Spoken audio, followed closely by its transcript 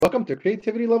Welcome to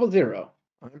Creativity Level Zero.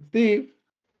 I'm Steve,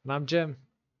 And I'm Jim.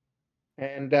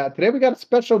 and today we got a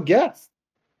special guest.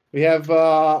 We have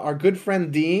our good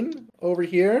friend Dean over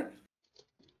here.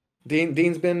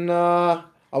 Dean's been, I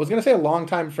was gonna say a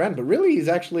long-time friend, but really he's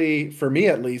actually, for me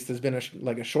at least, has been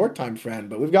like a short-time friend.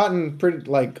 But we've gotten pretty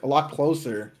like a lot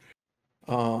closer,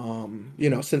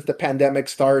 since the pandemic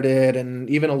started, and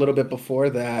even a little bit before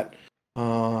that.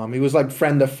 He was like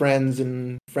friend of friends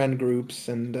and friend groups,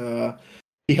 and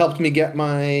he helped me get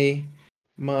my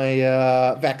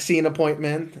vaccine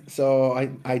appointment. So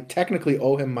I technically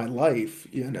owe him my life.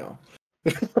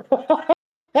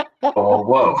 Oh,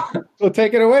 whoa. So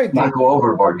take it away, Not Dean. go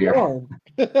overboard here. Going?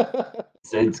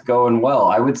 It's going well.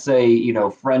 I would say,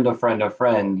 friend of friend of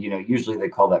friend, usually they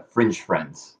call that fringe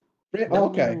friends. Okay. Ooh,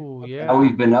 Okay. Now yeah.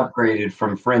 we've been upgraded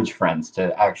from fringe friends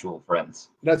to actual friends.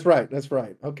 That's right. That's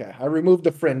right. Okay. I removed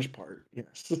the fringe part.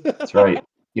 Yes. That's right.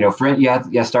 Friend,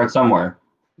 you start somewhere.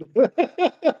 Then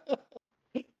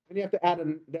you have to add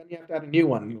a new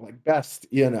one, like best.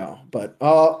 But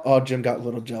oh, Jim got a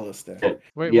little jealous there.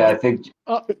 Wait, Yeah, I what? think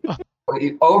Uh, uh,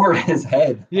 over his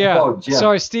head. yeah. Oh, Jim.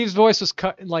 Sorry, Steve's voice was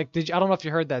cut. Like, I don't know if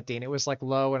you heard that, Dean. It was like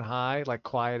low and high, like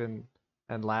quiet and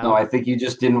No, loud. I think you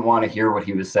just didn't want to hear what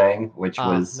he was saying, which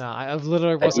was No, I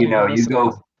literally that, wasn't even you listening.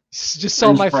 go Just saw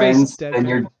fringe my face friends, then deadpan.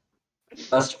 you're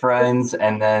best friends,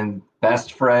 and then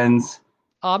best friends.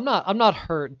 I'm not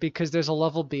hurt because there's a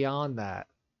level beyond that.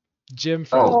 Gym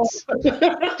Oh. friends.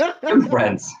 Gym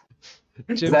friends.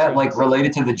 Is Gym that like friends.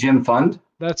 related to the gym fund?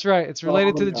 That's right. It's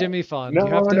related to the No. Jimmy Fund. No,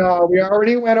 You have to. no, we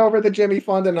already went over the Jimmy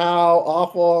Fund and how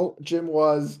awful Jim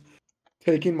was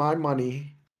taking my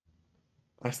money.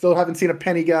 I still haven't seen a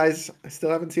penny, guys. I still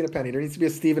haven't seen a penny. There needs to be a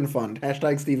Steven Fund.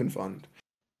 Hashtag Steven Fund.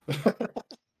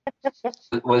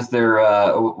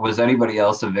 Was anybody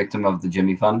else a victim of the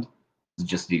Jimmy fund?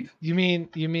 Just Steve. You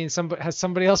mean somebody has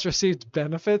somebody else received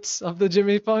benefits of the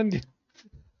Jimmy Fund?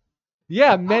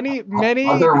 Yeah, many.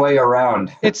 Other way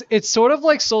around. It's sort of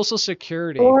like Social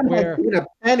Security, No one has where seen a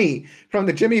penny from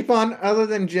the Jimmy Fund other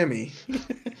than Jimmy.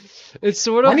 it's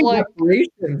sort I of need like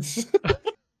reparations.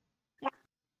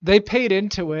 they paid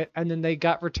into it and then they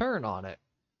got return on it.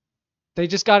 They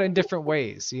just got it in different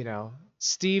ways.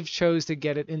 Steve chose to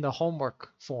get it in the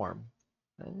homework form.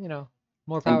 And,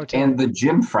 more power And, to and him. the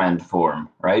gym friend form,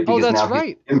 right? Oh, Because that's now he's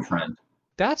right. a gym friend.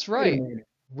 That's Wait a right. minute.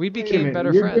 We Wait a became minute.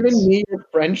 better You're giving friends. me your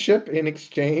friendship in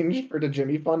exchange for the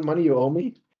Jimmy Fund money you owe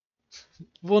me?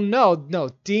 Well, no.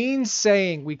 Dean's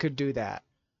saying we could do that.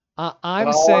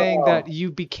 I'm saying Oh. that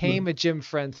you became a gym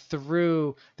friend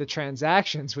through the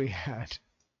transactions we had.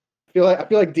 I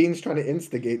feel like Dean's trying to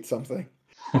instigate something.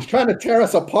 He's trying to tear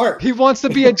us apart. He wants to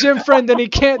be a gym friend and he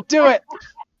can't do it.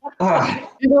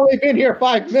 Ah, He's only been here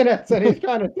 5 minutes and he's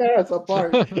trying to tear us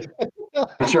apart.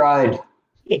 I tried.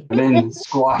 And then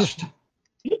squashed.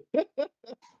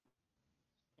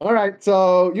 All right.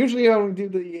 So usually when we do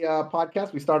the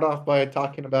podcast, we start off by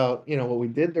talking about what we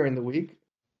did during the week.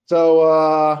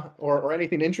 So or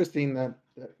anything interesting that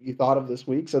you thought of this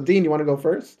week. So Dean, you want to go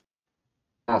first?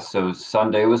 Yeah, so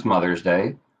Sunday was Mother's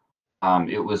Day.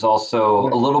 It was also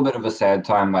a little bit of a sad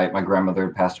time. My grandmother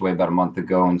had passed away about a month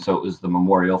ago, and so it was the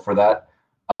memorial for that,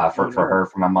 for her,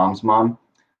 for my mom's mom.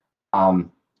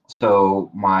 Um,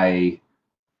 so my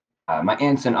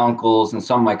aunts and uncles and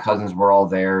some of my cousins were all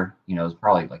there. It was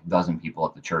probably like a dozen people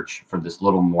at the church for this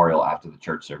little memorial after the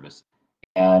church service.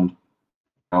 And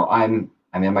I'm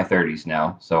in my 30s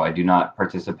now, so I do not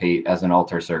participate as an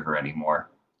altar server anymore.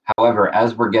 However,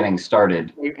 as we're getting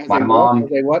started, As my a mom,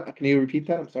 what? As a what? Can you repeat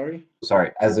that? I'm sorry.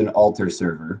 sorry, as an altar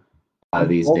server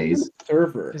these Altar days,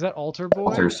 server. Is that altar boy?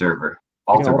 altar server,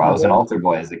 Like an altar boy. I was an boy? altar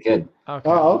boy as a kid, Okay.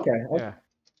 Oh, okay.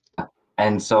 Yeah.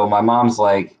 and so my mom's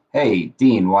like, "Hey,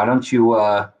 Dean, why don't you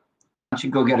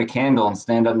go get a candle and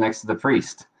stand up next to the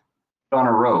priest, put on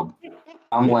a robe?"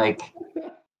 I'm like,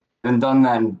 "I've been done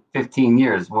that in 15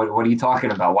 years. What are you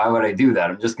talking about? Why would I do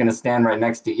that? I'm just gonna stand right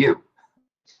next to you."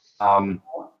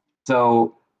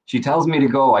 So she tells me to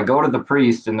go. I go to the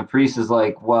priest, and the priest is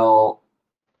like, "Well,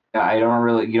 yeah,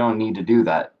 you don't need to do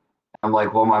that." I'm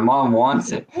like, "Well, my mom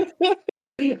wants it."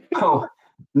 So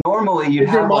normally you'd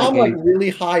Is your have mom like like really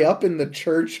high up in the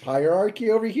church hierarchy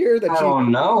over here that I she's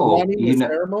don't know, running the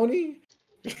ceremony?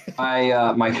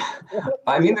 I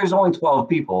mean, there's only 12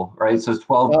 people, right? So it's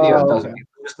 12, a Oh, dozen okay.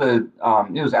 people. Just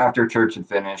it was after church had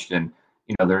finished, and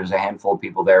there's a handful of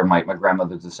people there, my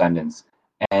grandmother's descendants,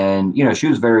 and she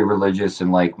was very religious,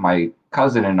 and like my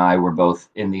cousin and I were both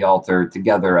in the altar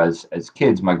together as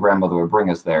kids. My grandmother would bring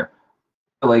us there.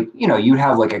 Like you'd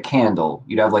have like a candle,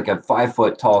 you'd have like a 5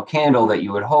 foot tall candle that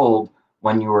you would hold.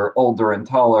 When you were older and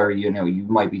taller, you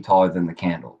might be taller than the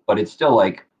candle, but it's still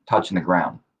like touching the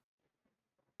ground.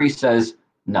 priest says,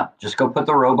 "No, just go put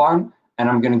the robe on, and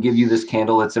I'm going to give you this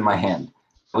candle that's in my hand."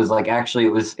 It was like, actually,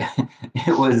 it was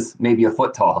it was maybe a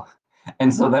foot tall.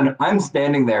 And so then I'm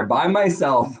standing there by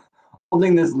myself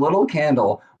holding this little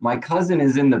candle. My cousin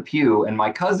is in the pew, and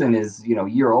my cousin is, a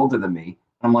year older than me.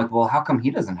 And I'm like, well, how come he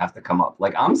doesn't have to come up?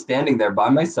 Like, I'm standing there by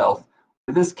myself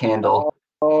with this candle.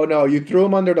 Oh no, you threw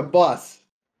him under the bus,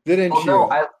 didn't Oh you? no,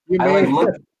 I like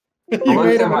looked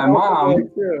at my mom.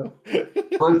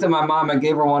 Looked at my mom. I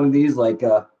gave her one of these, like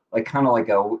kind of like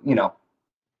a,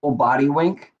 full body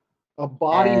wink. A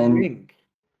body wink.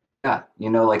 Yeah,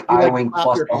 like you eye like wink clap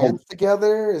plus your the whole. hands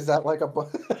together? Is that like a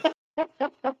Like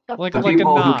The like a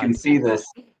people who nod. can see this.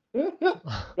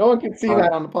 No one can see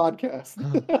that on the podcast.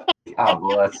 Oh,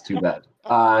 well, that's too bad.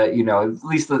 At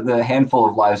least the handful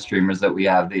of live streamers that we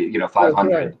have, the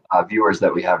 500 viewers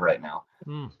that we have right now.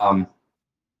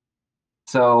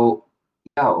 So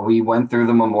yeah, we went through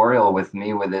the memorial with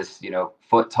me with this,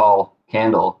 foot tall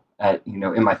candle at,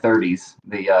 in my 30s,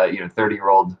 the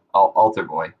 30-year-old altar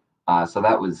boy. So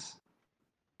that was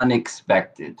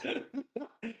unexpected.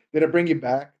 Did it bring you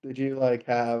back? Did you like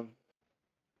have,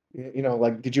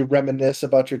 did you reminisce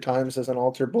about your times as an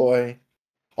altar boy?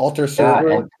 Altar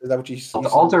server? Is that what you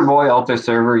altar boy, altar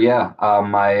server? Yeah.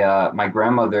 My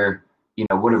grandmother,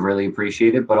 would have really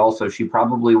appreciated, but also she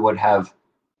probably would have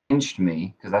pinched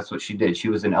me because that's what she did. She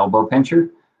was an elbow pincher,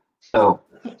 so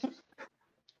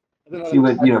she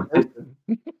would,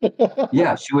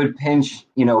 yeah, she would pinch,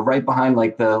 right behind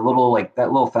like the little, like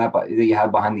that little fat that you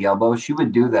have behind the elbow. She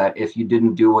would do that if you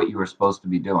didn't do what you were supposed to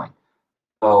be doing.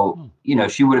 So,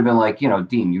 she would have been like,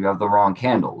 Dean, you have the wrong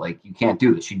candle. Like, you can't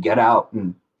do this. She'd get out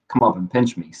and come up and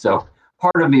pinch me. So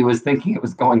part of me was thinking it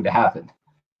was going to happen.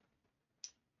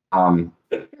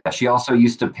 She also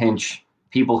used to pinch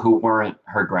people who weren't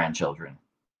her grandchildren.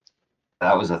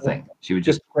 That was a thing. She would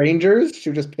just strangers. She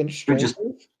would just pinch strangers.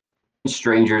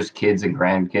 Strangers, kids, and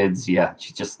grandkids. Yeah,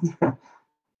 she just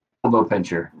elbow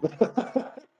pincher.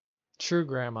 True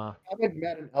grandma. I haven't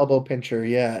met an elbow pincher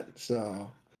yet,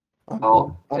 so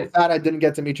I'm sad I didn't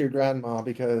get to meet your grandma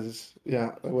because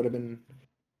it would have been.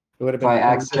 It would have been. If I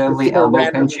accidentally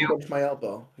elbow pinch you, my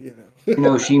elbow.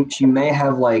 She may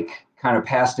have like kind of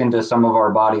passed into some of our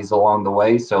bodies along the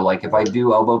way. So like if I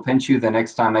do elbow pinch you, the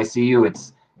next time I see you,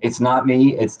 it's not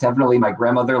me. It's definitely my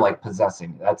grandmother like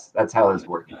possessing me. That's how it's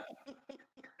working.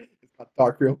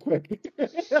 Talk real quick.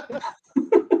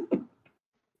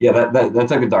 Yeah, that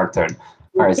took a dark turn.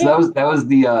 All right, so that was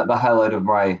the highlight of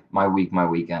my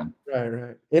weekend.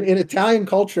 Right. In Italian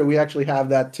culture, we actually have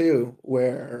that too,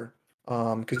 where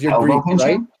because you're elbow Greek,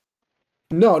 pinching?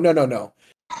 Right? No.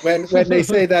 When they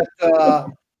say that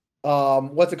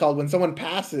what's it called? When someone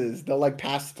passes, they'll like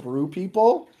pass through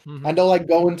people, and they'll like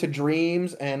go into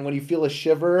dreams, and when you feel a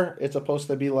shiver, it's supposed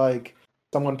to be like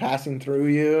someone passing through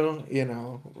you.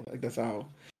 Like that's how.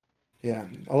 Yeah,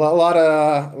 a lot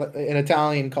of in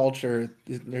Italian culture,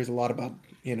 there's a lot about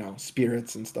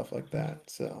spirits and stuff like that.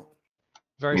 So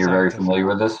you're very familiar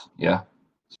with this? Yeah,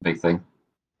 it's a big thing.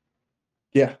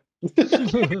 Yeah.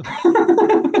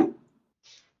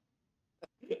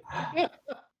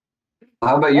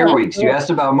 How about your weeks? You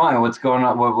asked about mine. What's going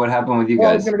on? What happened with you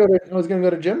guys? I was gonna go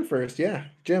to gym first. Yeah,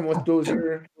 Jim. What was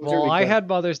your? I had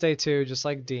Mother's Day too, just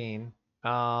like Dean.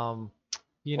 Oh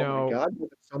my God, we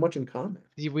have so much in common.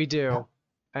 We do.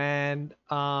 And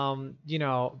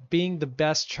being the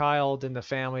best child in the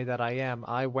family that I am,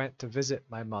 I went to visit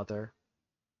my mother.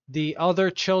 The other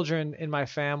children in my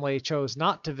family chose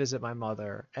not to visit my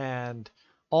mother, and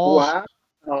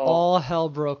all hell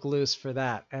broke loose for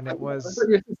that. And it was. I thought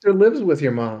your sister lives with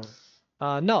your mom.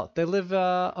 No, they live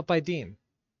up by Dean.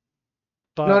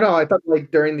 But no, I thought like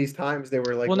during these times they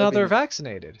were like. Well, now they're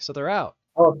vaccinated, so they're out.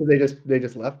 Oh, so they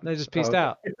just left. They just peaced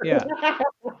out. Yeah.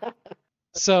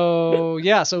 So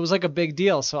it was like a big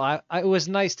deal. So it was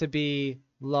nice to be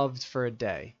loved for a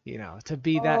day, to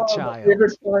be that child.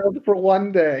 Favorite child for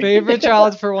one day. Favorite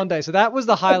child for one day. So that was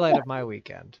the highlight of my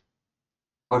weekend.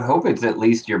 I would hope it's at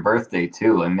least your birthday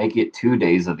too, and make it 2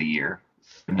 days of the year.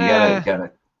 You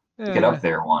gotta get up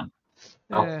there one.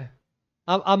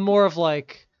 I'm more of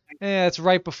like, it's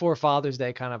right before Father's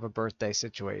Day kind of a birthday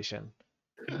situation.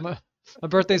 My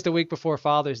birthday's the week before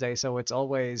Father's Day, so it's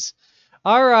always,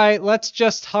 all right, let's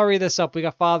just hurry this up. We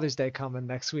got Father's Day coming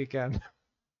next weekend.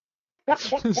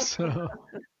 So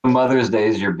Mother's Day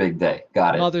is your big day.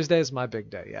 Got it. Mother's Day is my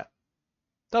big day, yeah.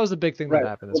 That was the big thing that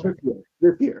happened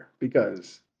this year,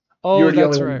 because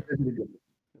that's right.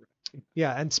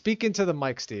 Yeah, and speaking to the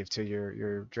mic, Steve, too,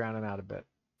 you're drowning out a bit.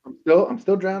 I'm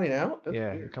still drowning out? That's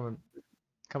weird. You're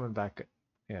coming back.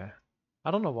 Yeah. I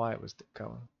don't know why it was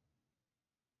going.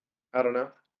 I don't know.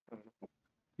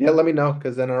 Yeah, let me know,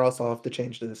 because then I'll also have to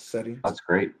change the settings. That's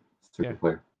great. Super Yeah.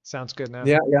 clear. Sounds good now.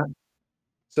 Yeah.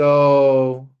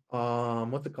 So,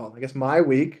 what's it called? I guess my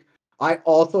week. I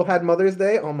also had Mother's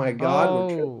Day. Oh my God,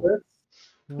 we're Oh,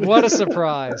 triplets. what a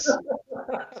surprise.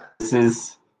 This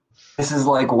is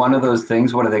like one of those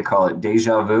things. What do they call it?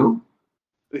 Deja vu.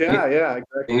 Yeah,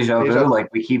 exactly. Deja vu.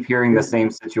 Like we keep hearing the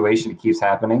same situation. It keeps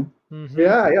happening. Mhm.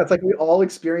 Yeah, it's like we all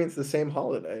experience the same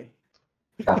holiday.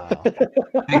 Wow.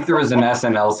 I think there was an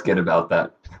SNL skit about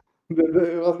that.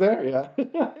 It was there, yeah.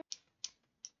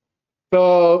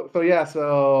 So yeah,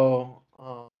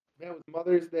 yeah, it was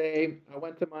Mother's Day. I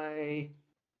went to my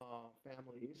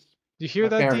family's. You hear My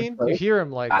that, parents Dean? You first. hear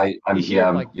him like I'm you hear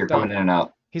him like you're done. coming in and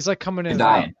out. He's like coming in You're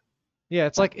and out. dying. Yeah,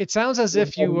 it's like it sounds as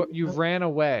if you ran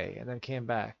away and then came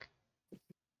back.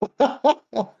 Let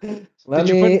Did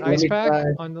you put me an ice pack try.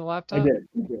 on the I laptop? did.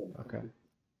 Okay.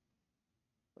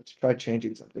 Let's try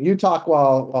changing something. You talk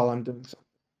while I'm doing something.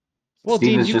 Well, Steve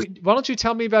Dean, is just why don't you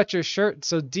tell me about your shirt?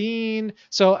 So, Dean,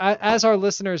 as our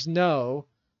listeners know,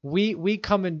 we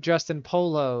come in dressed in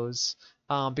polos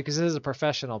because this is a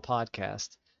professional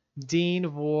podcast.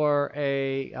 Dean wore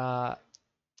a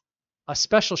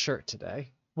special shirt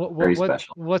today. very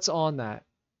special. What's on that?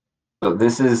 So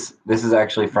this is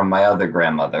actually from my other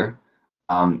grandmother.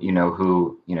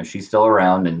 Who she's still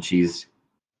around and she's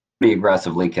pretty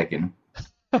aggressively kicking.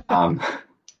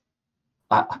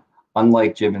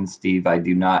 Unlike Jim and Steve, I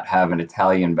do not have an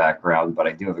Italian background, but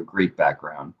I do have a Greek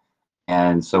background.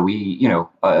 And so we,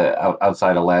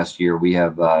 outside of last year, we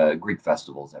have Greek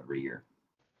festivals every year.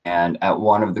 And at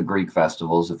one of the Greek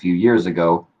festivals a few years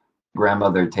ago,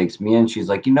 grandmother takes me in. She's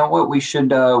like, you know what, we should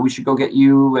go get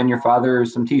you and your father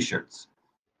some T-shirts.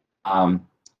 And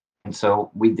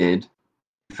so we did.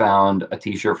 Found a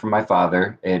T-shirt from my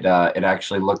father. It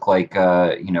actually looked like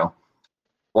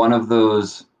one of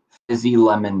those fizzy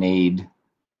lemonade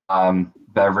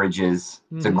beverages.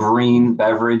 It's a green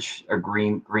beverage, a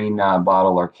green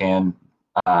bottle or can,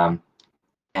 and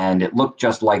it looked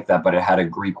just like that, but it had a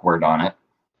Greek word on it.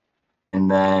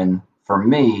 And then for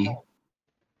me,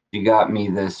 she got me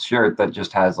this shirt that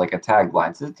just has like a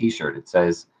tagline. It's a T-shirt. It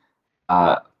says,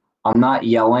 "I'm not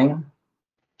yelling.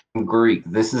 I'm Greek.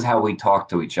 This is how we talk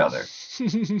to each other."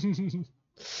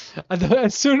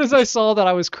 As soon as I saw that,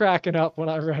 I was cracking up when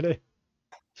I read it.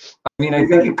 I mean, I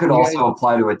think it could also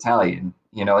apply to Italian.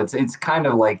 It's kind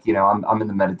of like, I'm in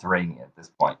the Mediterranean at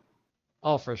this point.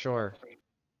 Oh, for sure.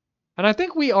 And I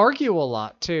think we argue a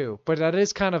lot too, but that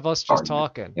is kind of us just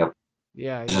talking. Yep.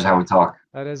 Yeah. This is how we talk.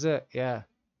 That is it. Yeah.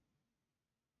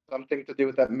 Something to do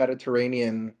with that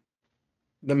Mediterranean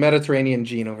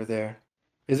gene over there.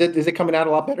 Is it coming out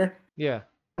a lot better Yeah.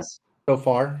 so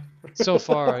far? So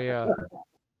far, yeah.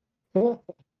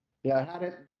 Yeah, I had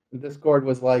it. Discord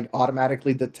was like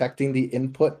automatically detecting the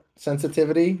input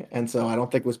sensitivity, and so I don't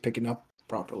think it was picking up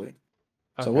properly.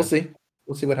 So Okay. we'll see.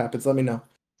 We'll see what happens. Let me know.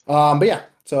 But yeah,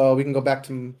 so we can go back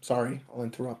to. Sorry, I'll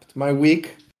interrupt. My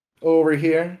week over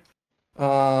here.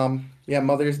 Yeah,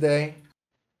 Mother's Day,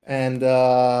 and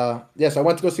yes, I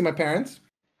went to go see my parents,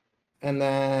 and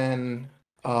then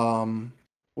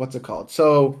what's it called?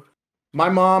 So my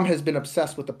mom has been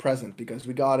obsessed with the present because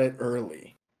we got it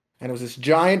early. And it was this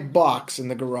giant box in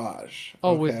the garage.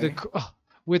 Oh, okay?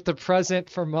 with the present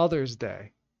for Mother's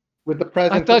Day. With the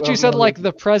present. I thought you said like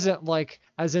the present, like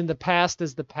as in the past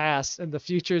is the past and the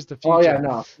future is the future. Oh yeah,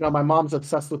 no, my mom's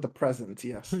obsessed with the present.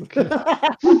 Yes.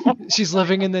 She's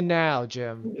living in the now,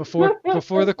 Jim. Before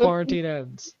the quarantine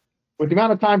ends. With the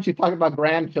amount of time she's talking about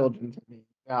grandchildren to me,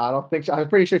 yeah, I don't think. I'm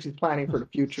pretty sure she's planning for the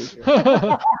future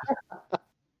here.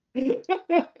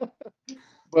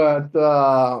 But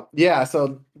yeah,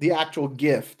 so the actual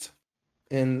gift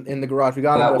in the garage, we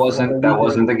got that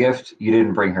wasn't the gift. You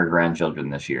didn't bring her grandchildren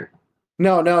this year.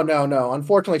 No.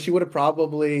 Unfortunately, she would have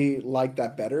probably liked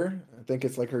that better. I think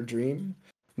it's like her dream,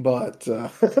 but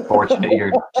Fortunately,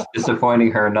 you're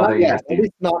disappointing her another year. At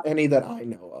least not any that I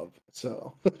know of.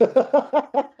 So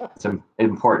it's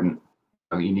important.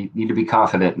 You need to be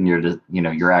confident in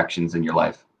your actions in your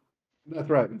life. That's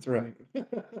right.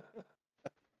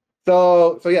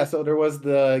 So yeah, so there was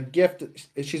the gift.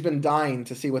 She's been dying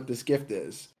to see what this gift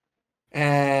is.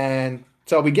 And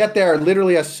so we get there,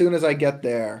 literally as soon as I get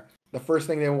there, the first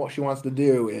thing she wants to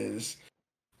do is,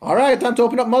 all right, time to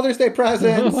open up Mother's Day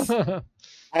presents.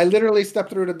 I literally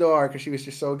stepped through the door because she was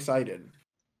just so excited.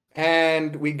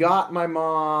 And we got my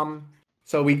mom.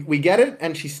 So we get it,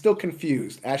 and she's still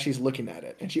confused as she's looking at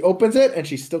it. And she opens it, and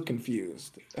she's still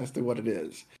confused as to what it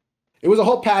is. It was a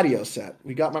whole patio set.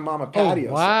 We got my mom a patio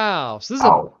set. Wow. So this is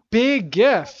a big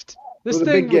gift. This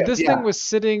thing was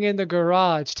sitting in the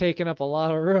garage taking up a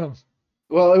lot of room.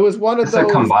 Well, it was one of those.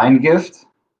 It's a combined gift?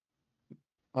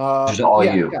 Just all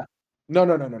Yeah, you. yeah. No.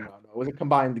 It was a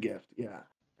combined gift. Yeah.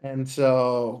 And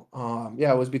so,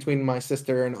 yeah, it was between my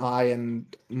sister and I and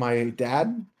my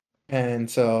dad. And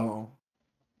so,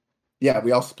 yeah,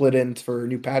 we all split in for a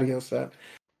new patio set.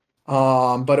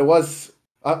 But it was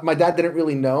my dad didn't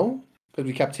really know because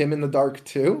we kept him in the dark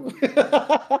too.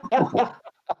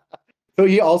 So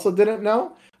he also didn't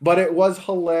know, but it was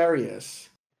hilarious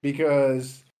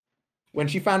because when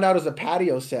she found out it was a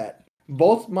patio set,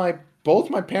 both my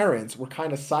parents were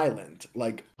kind of silent,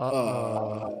 like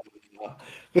Uh-oh.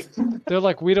 They're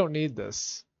like, we don't need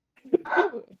this.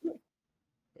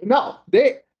 no,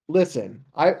 they listen.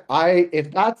 I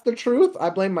if that's the truth, I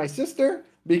blame my sister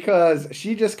because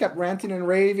she just kept ranting and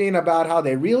raving about how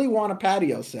they really want a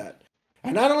patio set.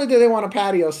 And not only do they want a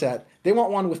patio set, they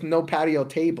want one with no patio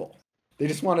table. They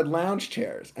just wanted lounge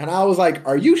chairs. And I was like,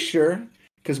 "Are you sure?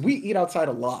 Because we eat outside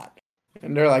a lot."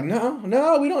 And they're like, "No,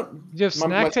 we don't." You have My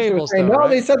snack sister was tables saying, though, "No,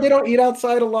 they right? said they don't eat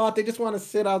outside a lot. They just want to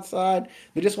sit outside.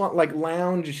 They just want like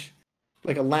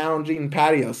a lounging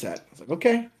patio set." I was like,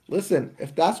 okay, listen,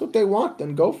 if that's what they want,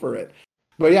 then go for it.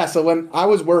 But yeah, so when I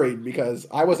was worried because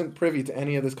I wasn't privy to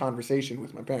any of this conversation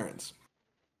with my parents,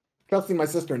 trusting my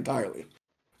sister entirely,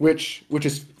 which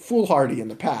is foolhardy in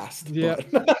the past. Yeah.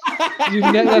 But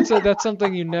That's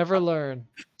something you never learn.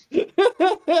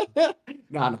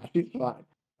 no, she's fine.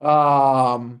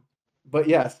 But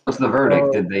yes, What's the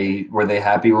verdict? so Were they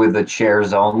happy with the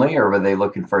chairs only, or were they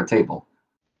looking for a table?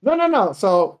 no.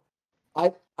 So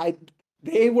I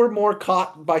they were more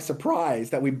caught by surprise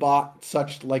that we bought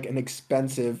such like an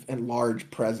expensive and large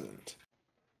present.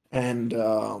 And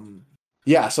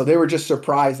yeah, so they were just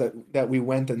surprised that we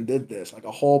went and did this, like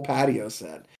a whole patio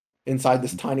set inside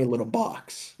this tiny little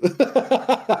box.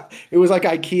 It was like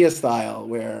IKEA style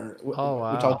where Oh which I'll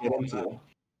wow. get into.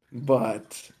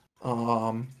 But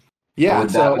So yeah, would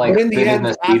that so but like in the fit in end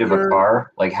the seat of a after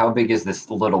car? Like how big is this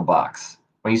little box?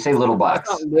 When you say little that's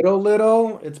not box,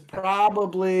 little, it's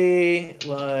probably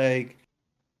like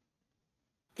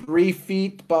 3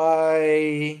 feet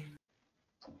by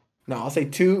no, I'll say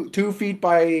 2 feet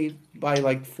by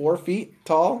like 4 feet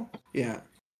tall. Yeah.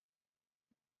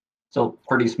 so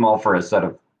pretty small for a set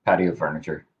of patio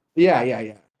furniture. Yeah.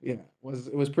 It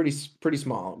was pretty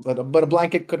small, but a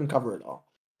blanket couldn't cover it all.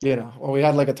 Well, we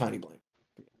had like a tiny blanket.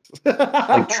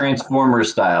 Like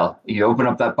Transformers style. You open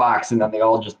up that box and then they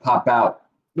all just pop out.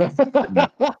 That's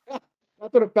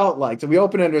what it felt like. So we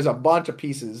opened it, and there's a bunch of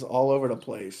pieces all over the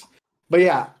place. But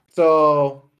yeah,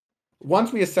 so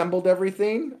once we assembled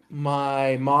everything,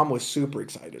 my mom was super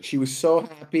excited. She was so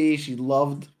happy. She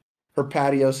loved her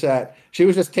patio set. She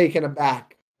was just taken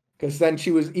aback because then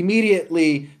she was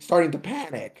immediately starting to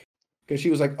panic because she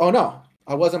was like, "Oh no,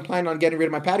 I wasn't planning on getting rid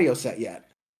of my patio set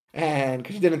yet," and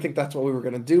because she didn't think that's what we were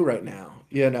gonna do right now.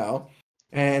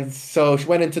 And so she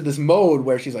went into this mode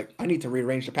where she's like, "I need to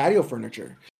rearrange the patio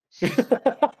furniture."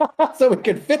 So we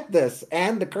could fit this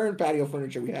and the current patio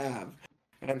furniture we have.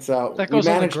 And so That we goes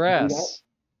on the managed to do that. grass.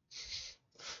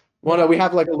 Well, no, we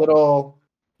have like a little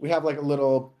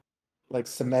like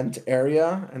cement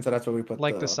area, and so that's where we put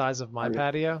Like the size of my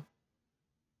patio.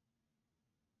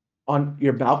 on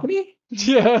your balcony.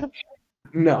 Yeah.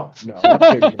 No, much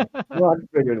bigger, much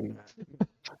bigger than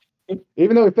that.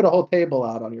 Even though we put a whole table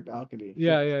out on your balcony.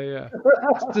 Yeah.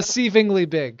 Deceivingly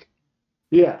big.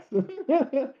 Yes,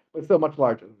 but still much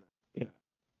larger than that. Yeah,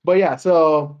 but yeah,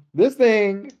 so this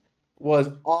thing was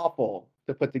awful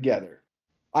to put together.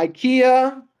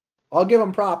 IKEA, I'll give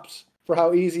them props for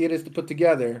how easy it is to put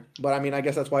together, but I mean, I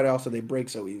guess that's why they break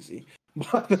so easy.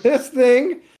 But this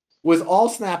thing was all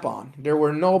Snap-on. There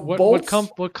were no bolts.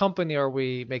 What company are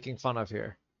we making fun of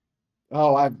here?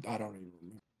 Oh, I don't even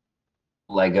remember.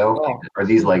 Lego? Oh. Are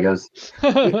these Legos?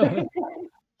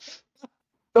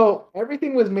 So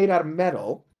everything was made out of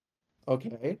metal,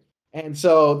 okay? And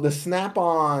so the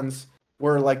Snap-ons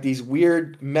were like these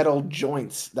weird metal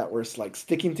joints that were like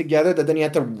sticking together that then you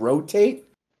had to rotate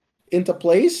into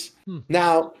place.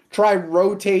 Now, try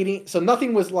rotating. So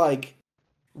nothing was like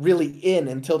really in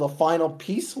until the final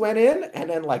piece went in and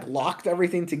then like locked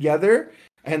everything together.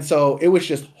 And so it was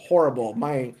just horrible.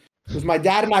 It was my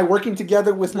dad and I working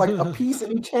together with like a piece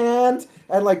in each hand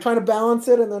and like trying to balance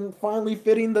it and then finally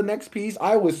fitting the next piece.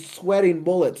 I was sweating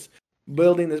bullets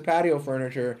building this patio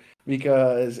furniture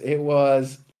because it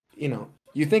was,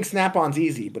 you think Snap-on's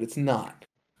easy, but it's not.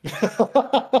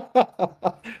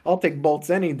 I'll take bolts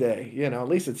any day, at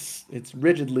least it's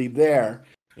rigidly there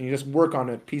and you just work on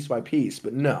it piece by piece.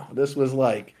 But no, this was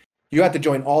like you had to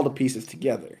join all the pieces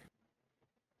together.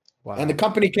 Wow. And the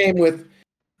company came with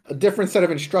a different set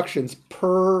of instructions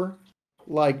per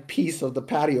like piece of the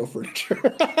patio furniture.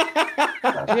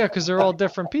 Yeah, because they're all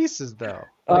different pieces, though.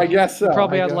 I guess so. You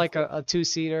probably I had guess like so. a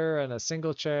two-seater and a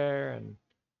single chair, and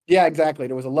Yeah, exactly.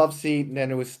 There was a love seat, and then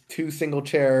there was 2 single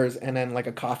chairs, and then like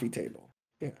a coffee table.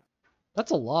 Yeah,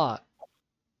 that's a lot.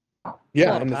 That's a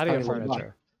yeah, lot of in this patio tiny little box.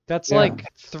 furniture. That's Yeah.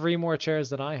 like 3 more chairs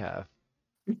than I have.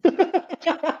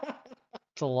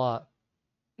 It's a lot.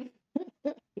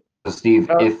 So Steve,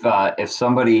 Uh, if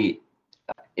somebody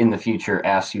in the future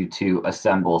asks you to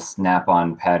assemble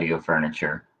Snap-on patio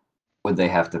furniture, would they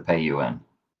have to pay you in?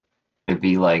 It'd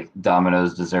be like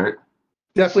Domino's dessert.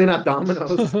 Definitely not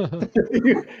Domino's. As soon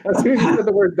as you said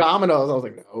the word Domino's, I was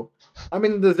like, no. I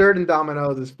mean, dessert and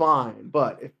Domino's is fine,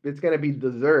 but if it's gonna be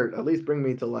dessert, at least bring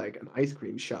me to like an ice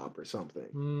cream shop or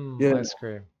something. Yeah, Ice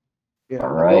cream. yeah. All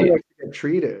My boy right. likes to get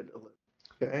treated.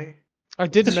 Okay. I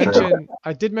did That's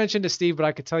true. mention to Steve, but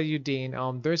I could tell you, Dean,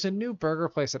 there's a new burger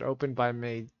place that opened by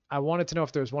me. I wanted to know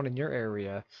if there was one in your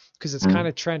area because it's Mm. kind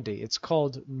of trendy. It's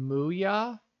called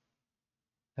Mooya.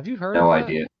 Have you heard No of that?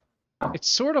 idea. It's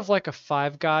sort of like a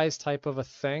Five Guys type of a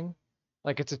thing.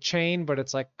 Like it's a chain, but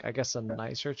it's like, I guess, a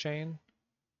nicer chain.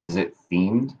 Is it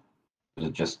themed? Is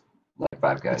it just like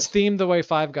Five It's Guys? themed the way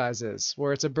Five Guys is,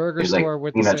 where it's a burger There's like store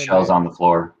with the peanut same shells name. on the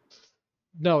floor.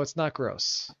 No, it's not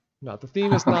gross. No, the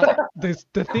theme is not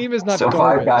the theme is not So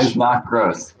garbage. Five Guys not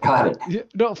gross. Got it. Yeah,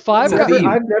 no, Five It's a Guys. theme.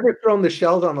 I've never thrown the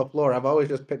shells on the floor. I've always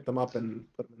just picked them up and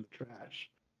put them in the trash.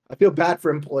 I feel bad for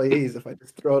employees if I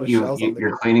just throw the shells on the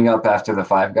You're cleaning up after the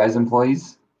Five Guys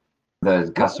employees?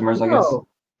 The customers, I guess?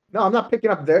 No, I'm not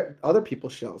picking up their other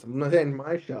people's shells. I'm not saying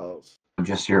my shells.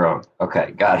 Just your own.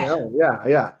 Okay, got it.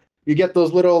 Yeah. You get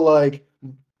those little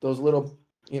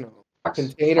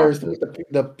containers to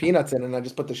put the peanuts in, and I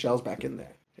just put the shells back in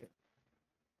there.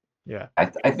 Yeah.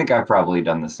 I think I've probably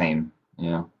done the same.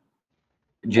 Yeah.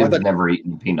 Jim's never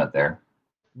eaten peanut there.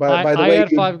 By the I way, had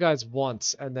Five Guys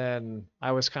once, and then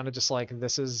I was kind of just like,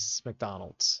 this is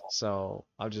McDonald's, so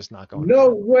I'm just not going. No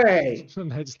way.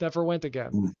 And I just never went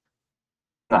again.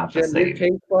 Not the Jim, your same.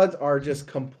 taste buds are just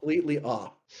completely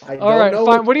off. All right,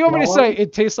 fine. What do you want me to say?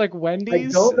 It tastes like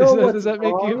Wendy's? Does that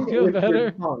make you feel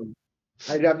better?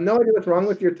 I have no idea what's wrong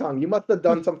with your tongue. You must have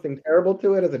done something terrible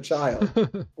to it as a child,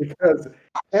 because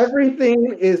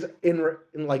everything is in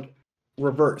like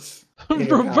reverse.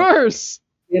 Reverse.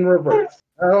 In reverse.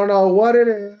 I don't know what it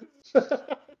is.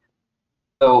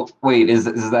 So wait, does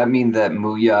that mean that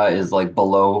Mooya is like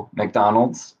below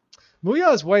McDonald's?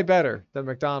 Mooya is way better than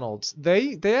McDonald's.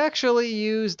 They actually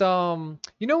used when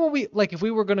we if we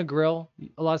were gonna grill,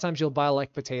 a lot of times you'll buy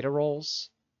like potato rolls.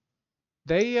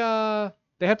 They had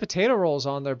potato rolls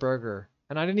on their burger,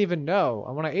 and I didn't even know.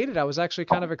 And when I ate it, I was actually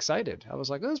kind of excited. I was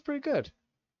like, "That's pretty good."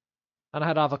 And I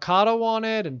had avocado on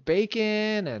it, and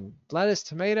bacon, and lettuce,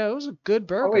 tomato. It was a good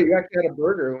burger. Oh wait, you actually had a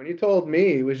burger. When you told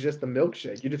me it was just a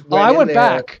milkshake, you just I went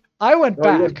back. I went Oh,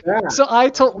 you back. went back.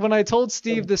 So when I told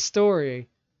Steve this story,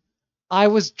 I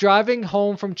was driving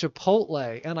home from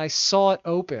Chipotle and I saw it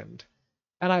opened,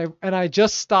 and I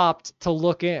just stopped to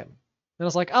look in, and I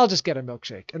was like, I'll just get a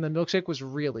milkshake, and the milkshake was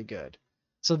really good.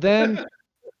 So then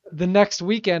the next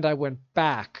weekend I went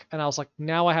back, and I was like,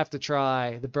 now I have to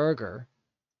try the burger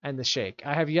and the shake.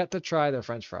 I have yet to try their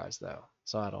French fries though,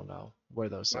 so I don't know where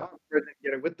those are. Wow, I'm gonna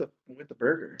get it with the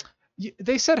burger.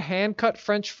 They said hand cut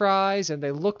French fries, and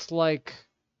they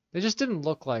just didn't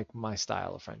look like my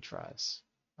style of French fries.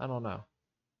 I don't know.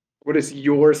 What is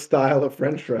your style of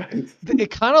French fries? It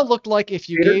kind of looked like if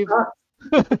you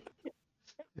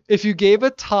gave a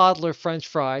toddler French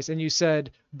fries and you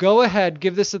said, "Go ahead,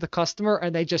 give this to the customer,"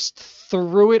 and they just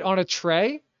threw it on a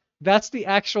tray. That's the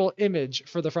actual image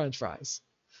for the French fries.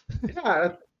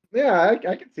 Yeah,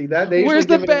 I can see that. Where's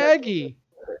the baggie?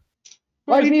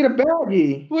 Why do you need a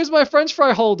baggie? Where's my French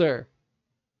fry holder?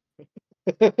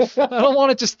 I don't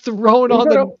want it just thrown on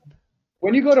the.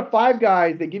 When you go to Five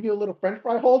Guys, they give you a little French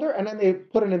fry holder, and then they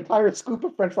put an entire scoop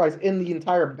of French fries in the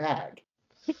entire bag.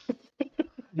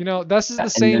 This is the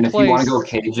same and then place. If you want to go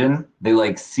Cajun, they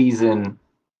like season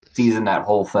that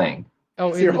whole thing.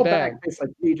 Oh, So in your the whole bag. bag tastes like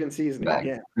Cajun seasoning. Bag.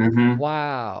 Yeah. Mm-hmm.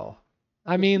 Wow.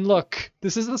 I mean, look,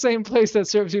 this is the same place that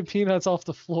serves you peanuts off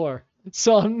the floor.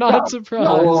 So I'm not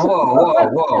surprised.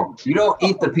 Whoa. You don't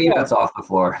eat the peanuts off the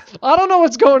floor. I don't know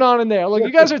what's going on in there. Look,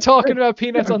 you guys are talking about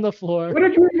peanuts on the floor. What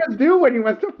did you even do when you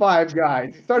went to Five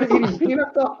Guys? You started eating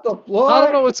peanuts off the floor? I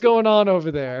don't know what's going on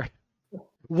over there.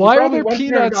 Why are there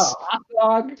peanuts?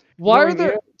 Why are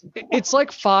there? It's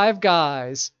like Five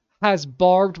Guys has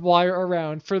barbed wire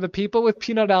around for the people with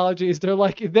peanut allergies. They're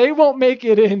like, they won't make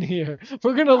it in here.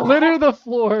 We're gonna litter the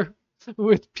floor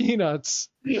with peanuts,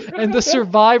 and the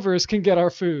survivors can get our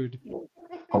food.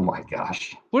 Oh my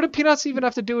gosh. What do peanuts even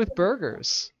have to do with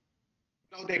burgers?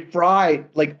 No, they fry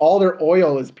like all their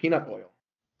oil is peanut oil.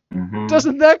 Mhm.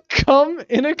 Doesn't that come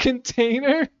in a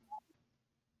container?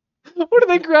 What are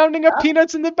they grounding up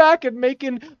peanuts in the back and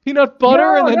making peanut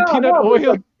butter and then peanut It's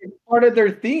oil? like, it's part of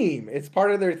their theme. It's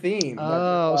part of their theme.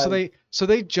 Oh, so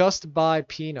they just buy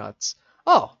peanuts.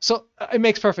 Oh, so it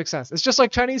makes perfect sense. It's just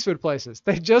like Chinese food places.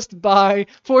 They just buy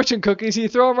fortune cookies and you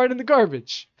throw them right in the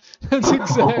garbage. That's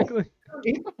exactly. You don't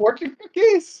eat the fortune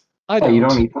cookies. I Yeah, don't. you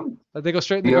don't eat them. They go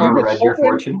straight in the You ever garbage. read your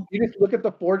fortune? You just look at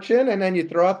the fortune and then you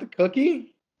throw out the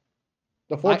cookie.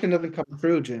 The fortune doesn't come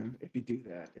true, Jim. If you do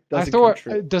that, it I doesn't throw come it.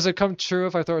 true. Does it come true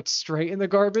if I throw it straight in the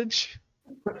garbage?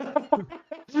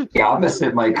 The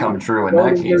opposite might come true in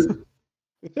that case.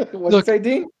 What'd you say,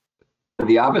 Dean?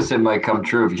 The opposite might come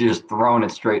true if you're just throwing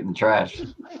it straight in the trash.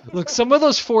 Look, some of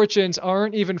those fortunes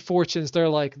aren't even fortunes. They're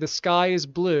like the sky is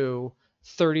blue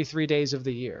 33 days of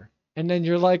the year. And then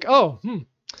you're like, oh,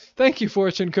 thank you,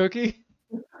 fortune cookie.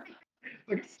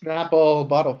 Like a Snapple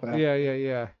bottle cap.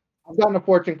 Yeah. I've gotten a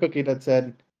fortune cookie that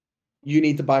said, "You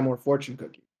need to buy more fortune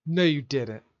cookies." No, you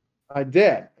didn't. I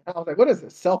did. I was like, "What is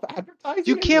this? Self-advertising?"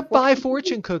 You can't buy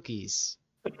fortune cookies.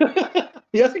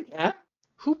 Yes, you can.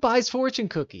 Who buys fortune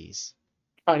cookies?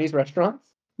 Chinese restaurants.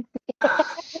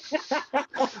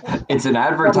 It's an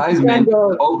advertisement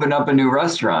to open up a new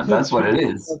restaurant. That's what it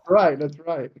is. That's right. That's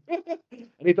right. I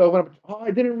need to open up. Oh,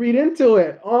 I didn't read into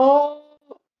it. Oh,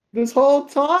 this whole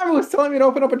time it was telling me to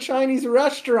open up a Chinese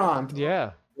restaurant.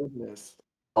 Yeah. Oh, goodness.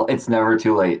 Well, it's never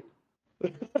too late.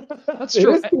 That's It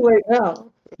true. is too late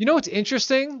now. You know what's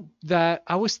interesting? That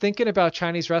I was thinking about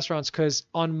Chinese restaurants because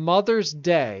on Mother's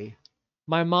Day,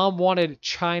 my mom wanted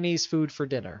Chinese food for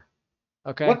dinner.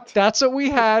 Okay? What? That's what we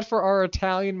had for our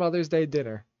Italian Mother's Day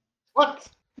dinner. What?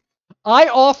 I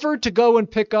offered to go and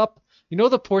pick up, you know,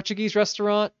 the Portuguese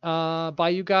restaurant by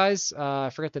you guys? I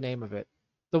forget the name of it.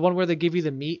 The one where they give you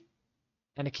the meat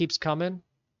and it keeps coming.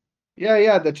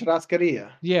 Yeah, the churrascaria.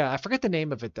 Yeah, I forget the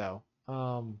name of it though.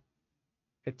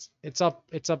 It's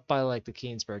up by like the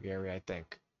Keensburg area, I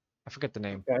think. I forget the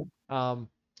name. Okay.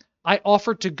 I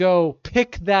offered to go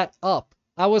pick that up.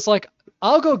 I was like,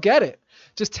 I'll go get it.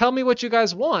 Just tell me what you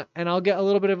guys want, and I'll get a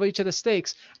little bit of each of the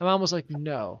steaks. And Mom was like,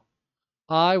 no,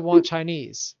 I want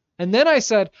Chinese. And then I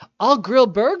said, I'll grill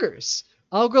burgers.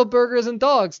 I'll grill burgers and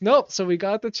dogs. Nope. So we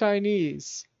got the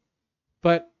Chinese.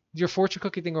 But your fortune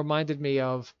cookie thing reminded me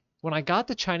of when I got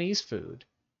the Chinese food.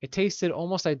 It tasted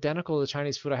almost identical to the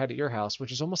Chinese food I had at your house,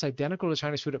 which is almost identical to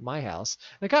Chinese food at my house.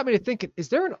 And it got me to thinking, is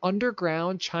there an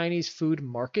underground Chinese food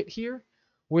market here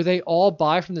where they all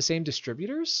buy from the same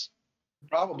distributors?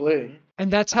 Probably.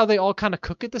 And that's how they all kind of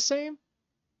cook it the same?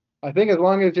 I think as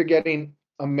long as you're getting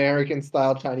American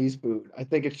style Chinese food, I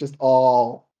think it's just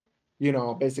all,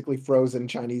 basically frozen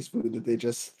Chinese food that they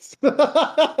just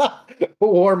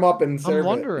warm up and serve. I'm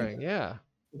wondering, yeah.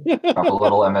 Drop a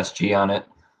little MSG on it.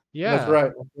 Yeah. That's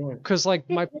right. Because like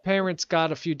my parents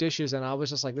got a few dishes and I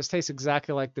was just like, this tastes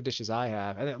exactly like the dishes I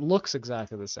have. And it looks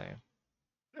exactly the same.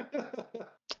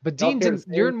 But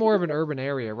you're in more of an urban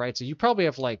area, right? So you probably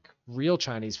have like real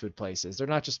Chinese food places. They're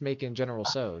not just making General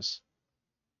Tso's.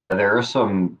 There are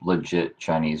some legit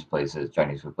Chinese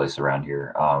food places around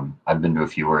here. I've been to a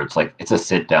few where it's a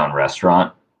sit down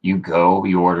restaurant. You go,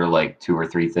 you order like 2 or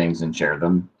 3 things and share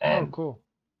them, and cool.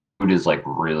 Food is like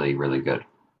really, really good.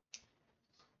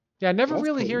 Yeah, I never That's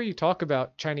really cool. hear you talk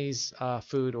about Chinese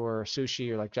food or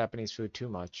sushi or like Japanese food too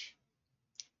much.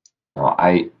 No,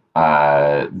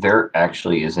 there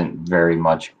actually isn't very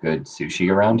much good sushi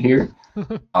around here.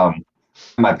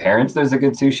 My parents, there's a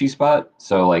good sushi spot,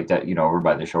 so like that, over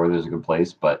by the shore, there's a good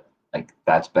place, but like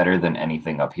that's better than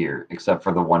anything up here, except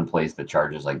for the one place that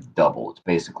charges like double. It's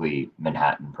basically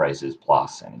Manhattan prices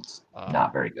plus, and it's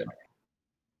not very good.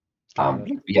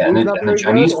 Yeah, and the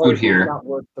Chinese food here, not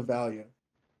worth the value.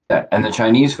 yeah, and the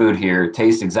Chinese food here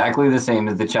tastes exactly the same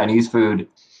as the Chinese food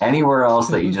anywhere else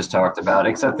that you just talked about,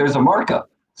 except there's a markup.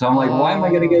 So I'm like, why am I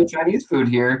going to get Chinese food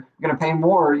here? I'm going to pay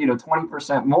more,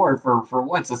 20% more for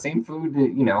what? It's the same food,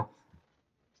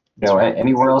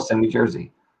 anywhere else in New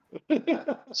Jersey.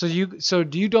 So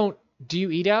do you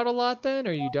eat out a lot then,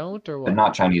 or you don't, or But what?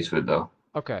 not Chinese food though.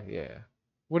 Okay, yeah.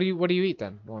 What do you eat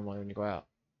then normally when you go out?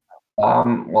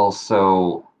 Well,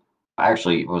 so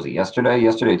actually, what was it yesterday?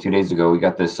 Yesterday, 2 days ago, we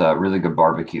got this really good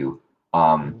barbecue.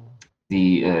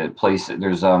 The place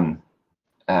there's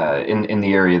in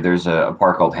the area there's a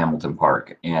park called Hamilton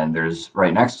Park, and there's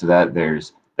right next to that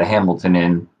there's the Hamilton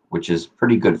Inn, which is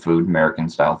pretty good food, American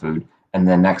style food, and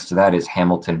then next to that is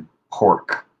Hamilton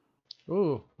Pork.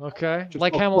 Ooh, okay. Just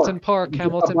Like called Hamilton pork. Park,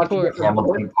 Hamilton bunch of Pork.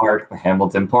 different-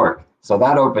 Hamilton Park. So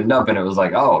that opened up, and it was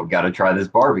like, oh, got to try this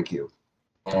barbecue.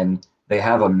 And they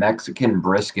have a Mexican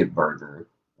brisket burger,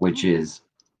 which is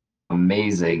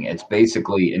amazing. It's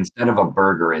basically, instead of a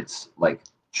burger, it's like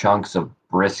chunks of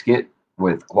brisket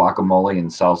with guacamole and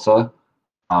salsa,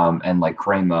 and like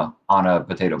crema on a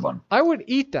potato bun. I would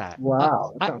eat that.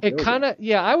 Wow, that sounds It really kind of,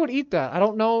 yeah, I would eat that. I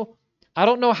don't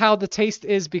know how the taste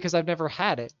is because I've never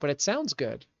had it, but it sounds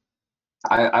good.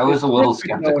 I was a little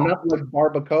Brisket, though, skeptical. not like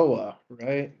barbacoa,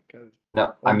 right? 'Cause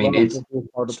No, I I mean love it's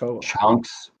barbacoa.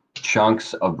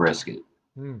 chunks of brisket.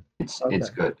 Mm. It's Okay.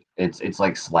 good. It's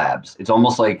like slabs. It's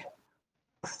almost like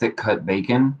thick cut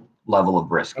bacon level of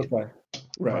brisket. Okay.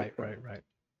 Right. Right.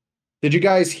 Did you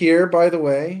guys hear, by the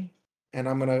way? And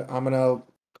I'm gonna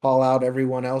call out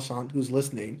everyone else on who's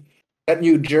listening. That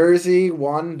New Jersey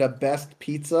won the best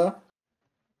pizza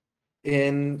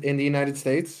in the United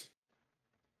States.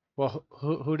 Well,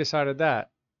 who decided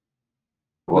that?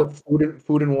 What? The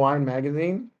Food and Wine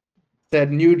magazine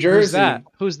said New Jersey. Who's that?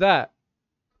 Who's that?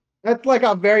 That's like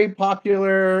a very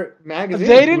popular magazine.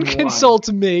 They Food didn't and Wine. consult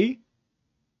me.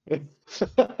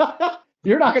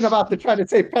 You're not about to try to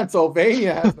say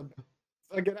Pennsylvania has the best.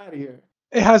 So get out of here.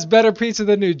 It has better pizza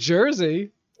than New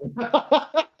Jersey.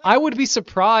 I would be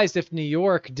surprised if New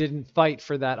York didn't fight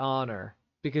for that honor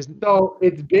because So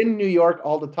it's been New York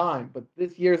all the time, but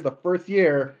this year is the first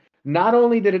year. Not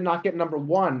only did it not get number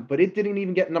 1, but it didn't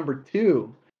even get number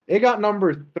 2. It got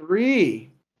number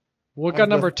 3. what as got the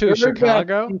number 2? third best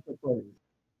Chicago? pizza place.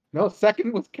 No,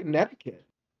 second was Connecticut.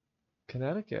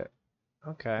 Connecticut.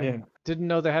 Okay. Yeah. Didn't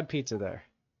know they had pizza there.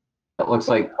 It looks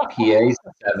like PA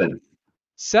 7th.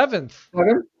 7th.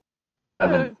 Second?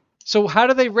 7th. So how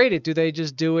do they rate it? Do they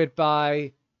just do it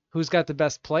by who's got the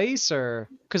best place, or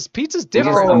because pizza's These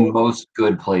are different? the most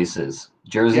good places.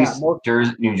 Yeah,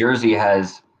 New Jersey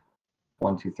has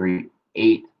 1, 2, 3,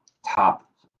 8 top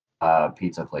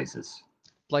pizza places.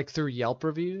 Like through Yelp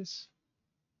reviews?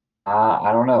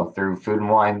 I don't know, through Food and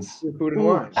Wine's. Food and Ooh,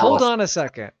 Wine. hold Alice. on a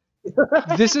second.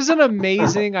 This is an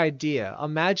amazing idea.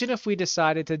 Imagine if we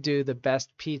decided to do the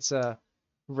best pizza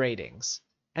ratings,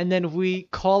 and then we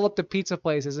call up the pizza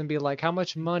places and be like, how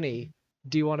much money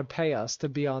do you want to pay us to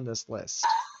be on this list?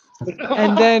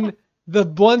 And then the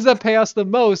ones that pay us the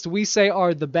most, we say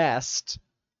are the best.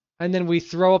 And then we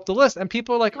throw up the list, and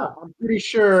people are like, oh, I'm pretty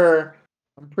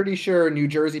sure New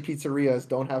Jersey pizzerias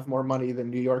don't have more money than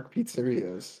New York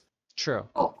pizzerias. true.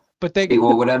 Oh, But they, see,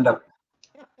 what would end up?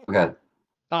 Okay,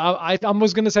 I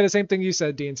was going to say the same thing you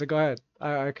said, Dean, so go ahead.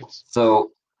 I could.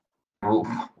 so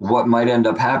what might end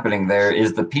up happening there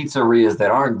is the pizzerias that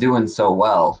aren't doing so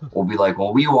well will be like,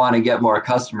 well, we want to get more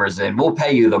customers in. We'll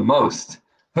pay you the most.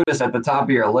 Put us at the top of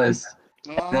your list.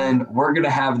 Then we're going to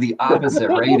have the opposite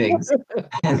ratings.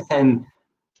 And then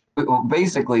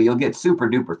basically you'll get super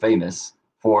duper famous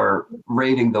for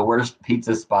rating the worst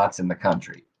pizza spots in the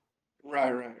country.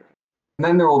 Right. And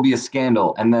then there will be a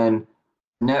scandal, and then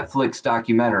Netflix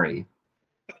documentary,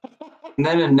 and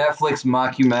then a Netflix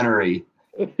mockumentary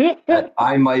that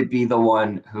I might be the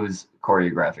one who's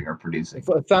choreographing or producing.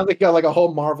 So it sounds like you got like a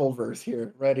whole Marvel verse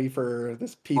here, ready for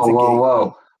this pizza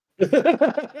Whoa. game.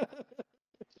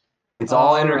 It's all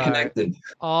All right. interconnected.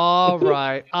 All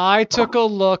right. I took a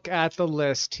look at the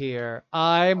list here.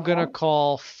 I'm going to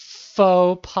call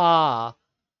faux pas.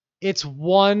 It's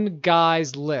one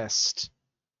guy's list.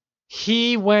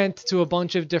 He went to a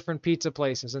bunch of different pizza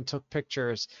places and took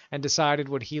pictures and decided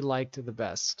what he liked the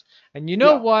best. And you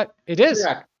know Yeah. what? It is.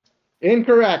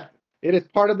 Incorrect. It is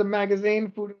part of the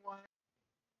magazine, Food and Wine.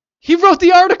 He wrote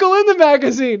the article in the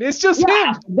magazine. It's just him.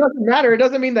 It doesn't matter. It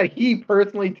doesn't mean that he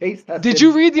personally taste tested. Did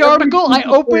you read the every article? I pizza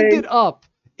opened place. it up.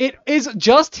 It is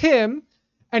just him,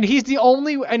 and he's the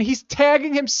only, and he's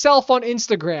tagging himself on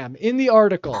Instagram in the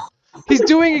article. He's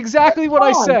doing exactly what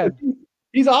I said.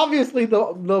 He's obviously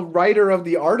the writer of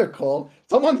the article.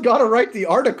 Someone's got to write the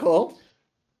article.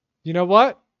 You know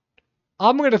what?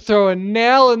 I'm going to throw a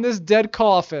nail in this dead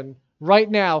coffin right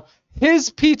now. His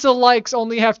pizza likes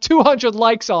only have 200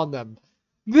 likes on them.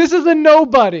 This is a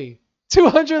nobody.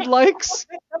 200 likes?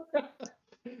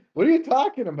 What are you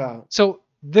talking about? So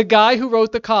the guy who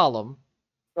wrote the column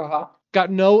Uh-huh.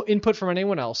 got no input from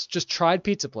anyone else, just tried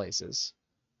pizza places,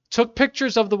 took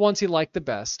pictures of the ones he liked the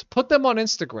best, put them on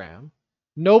Instagram.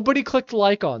 Nobody clicked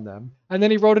like on them. And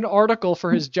then he wrote an article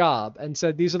for his job and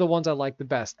said, these are the ones I like the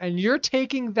best. And you're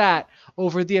taking that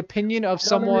over the opinion of I don't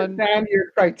someone. understand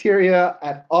your criteria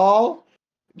at all.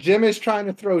 Jim is trying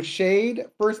to throw shade.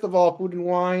 First of all, Food and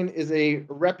Wine is a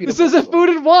reputable. This isn't source. Food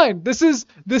and Wine. This is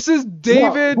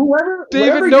David. No, whoever David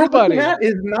you're Nobody. looking at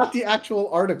is not the actual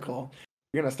article.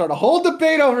 You're gonna start a whole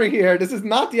debate over here. This is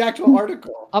not the actual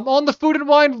article. I'm on the Food and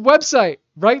Wine website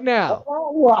right now.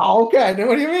 Oh, wow. Okay. Then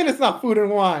what do you mean it's not Food and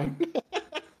Wine?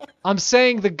 I'm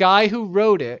saying the guy who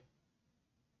wrote it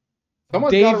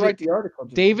Someone's got to write the article.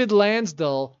 David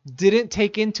Lansdell didn't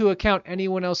take into account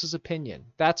anyone else's opinion.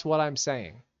 That's what I'm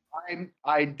saying.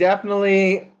 I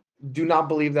definitely do not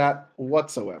believe that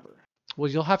whatsoever. Well,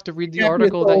 you'll have to read the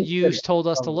article that you told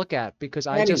us to look at because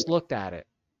I just looked at it.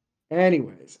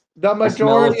 Anyways, the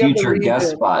majority of the reason,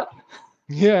 guest spot.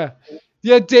 Yeah.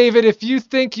 Yeah, David, if you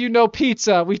think you know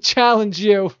pizza, we challenge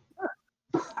you.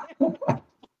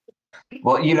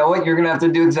 Well, you know what? You're going to have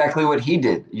to do exactly what he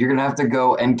did. You're going to have to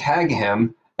go and tag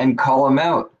him and call him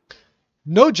out.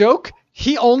 No joke.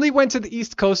 He only went to the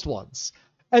East Coast ones.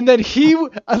 And then if you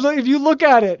look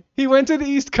at it, he went to the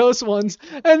East Coast ones,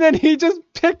 and then he just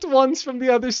picked ones from the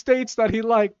other states that he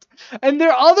liked. And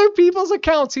they're other people's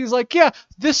accounts. He's like, yeah,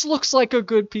 this looks like a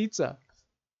good pizza.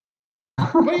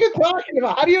 What are you talking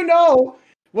about? How do you know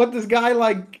what this guy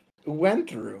went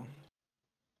through?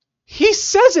 He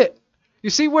says it. You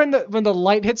see when the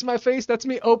light hits my face? That's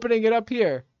me opening it up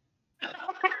here.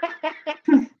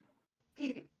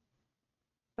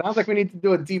 Sounds like we need to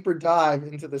do a deeper dive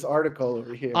into this article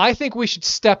over here. I think we should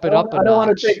step it up a notch. I don't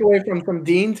want to take away from some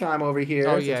Dean time over here.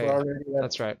 Oh, yeah.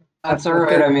 That's right. That's all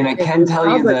right. I mean, I can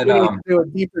tell you that we need to do a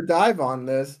deeper dive on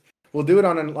this. We'll do it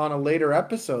on a later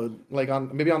episode,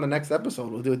 maybe on the next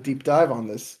episode. We'll do a deep dive on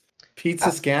this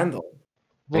pizza scandal.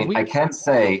 I can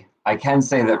say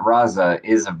that Raza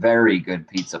is a very good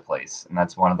pizza place, and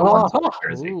that's one of the ones in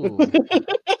Jersey.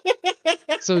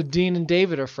 So Dean and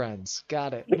David are friends.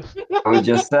 Got it. I would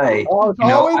just say, it's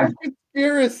always a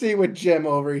conspiracy with Jim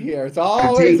over here. It's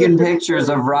always I've taken pictures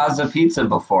of Raza Pizza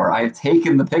before. I've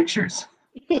taken the pictures.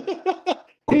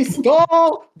 He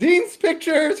stole Dean's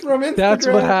pictures from Instagram. That's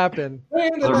what happened.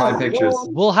 Those are my pictures.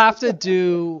 We'll have to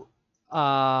do,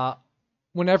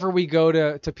 whenever we go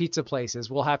to pizza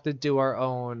places, we'll have to do our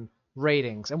own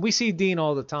ratings. And we see Dean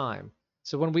all the time.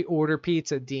 So when we order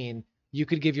pizza, Dean, you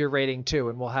could give your rating too.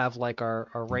 And we'll have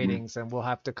our ratings, and we'll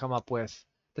have to come up with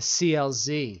the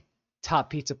CLZ top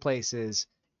pizza places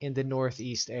in the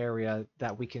Northeast area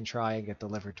that we can try and get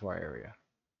delivered to our area.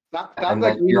 And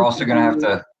then you're also going to have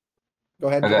to... Go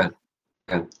ahead.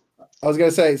 Okay. I was going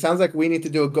to say, it sounds like we need to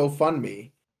do a GoFundMe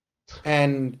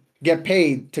and get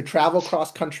paid to travel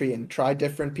cross country and try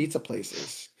different pizza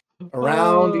places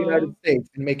around the United States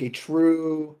and make a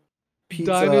true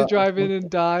pizza. Dine-in, drive-in, and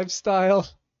dive style.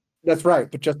 That's right,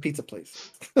 but just pizza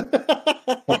places.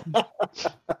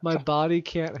 My body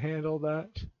can't handle that.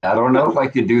 I don't know if I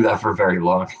could do that for very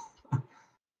long.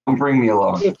 Don't bring me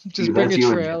along. Just bring a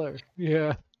trailer.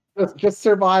 Yeah. Just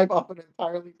survive off an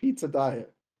entirely pizza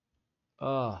diet.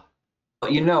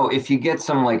 If you get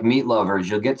some meat lovers,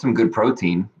 you'll get some good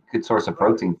protein, good source of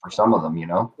protein for some of them,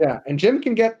 Yeah, and Jim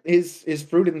can get his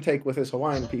fruit intake with his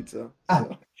Hawaiian pizza.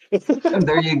 So. And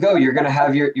there you go. You're going to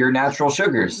have your natural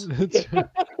sugars.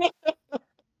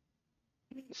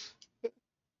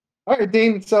 All right,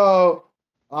 Dean. So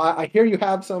I hear you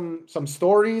have some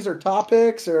stories or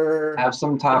topics, or have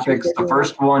some topics. The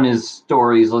first one is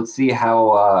stories. Let's see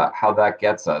how that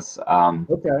gets us.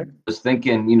 Okay. I was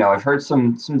thinking, I've heard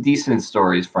some decent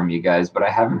stories from you guys, but I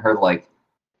haven't heard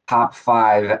top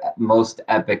 5 most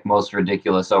epic, most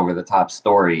ridiculous, over the top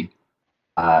story.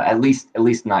 At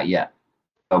least not yet.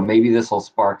 So maybe this will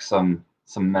spark some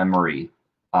memory.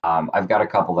 I've got a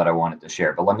couple that I wanted to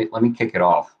share, but let me kick it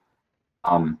off.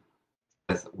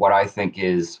 With what I think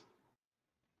is,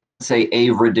 say,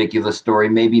 a ridiculous story.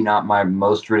 Maybe not my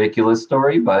most ridiculous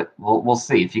story, but we'll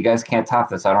see. If you guys can't top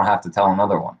this, I don't have to tell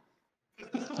another one.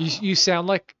 You sound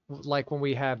like when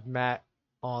we had Matt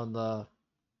on the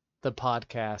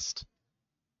podcast,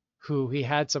 who he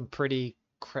had some pretty.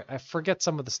 I forget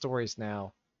some of the stories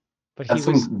now, but That's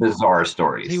some bizarre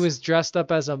stories. He was dressed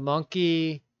up as a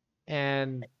monkey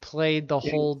and played the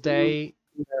whole day.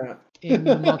 Yeah. In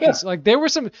monkeys. There were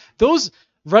those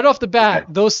right off the bat,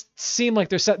 those seem like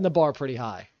they're setting the bar pretty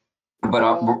high.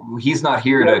 But he's not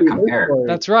here to compare.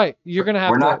 That's right. You're going to have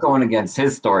We're not going against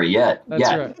his story yet. That's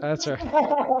right.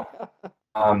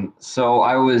 So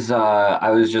I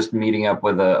was just meeting up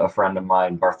with a friend of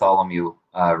mine, Bartholomew,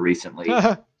 recently.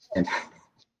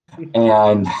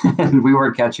 and we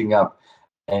were catching up,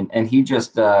 and he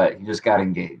just got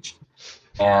engaged.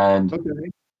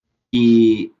 And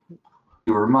he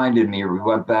reminded me, we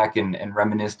went back and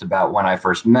reminisced about when I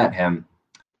first met him.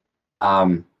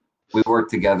 We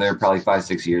worked together probably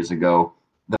 5-6 years ago.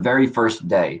 The very first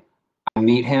day, I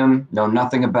meet him, know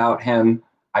nothing about him.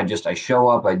 I show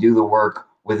up, I do the work.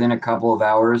 Within a couple of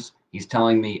hours, he's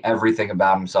telling me everything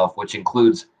about himself, which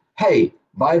includes, hey,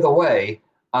 by the way,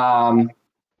 I'm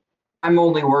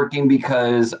only working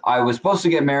because I was supposed to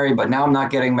get married, but now I'm not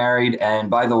getting married. And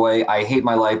by the way, I hate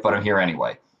my life, but I'm here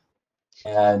anyway.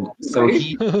 And so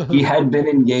he had been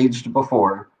engaged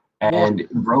before, and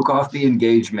broke off the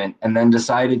engagement, and then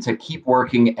decided to keep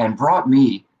working and brought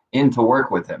me in to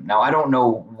work with him. Now, I don't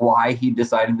know why he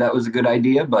decided that was a good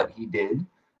idea, but he did.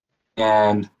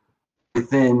 And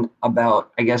within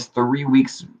about, I guess, 3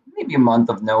 weeks, maybe a month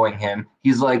of knowing him,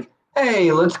 he's like,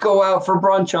 hey, let's go out for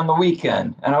brunch on the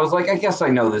weekend. And I was like, I guess I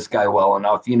know this guy well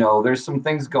enough. There's some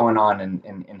things going on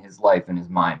in his life, in his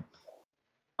mind.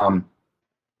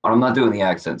 But I'm not doing the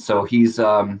accent. So he's,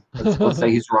 let's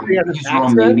say he's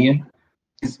Romanian.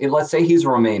 Let's say he's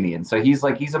Romanian. So he's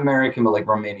American, but like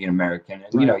Romanian American.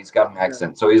 And, he's got an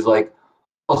accent. So he's like,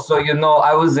 oh, so,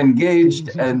 I was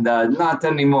engaged and not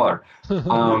anymore.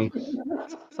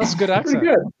 That's a good accent. Pretty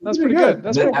good. That's pretty good.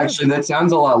 That's pretty Actually, that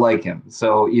sounds a lot like him.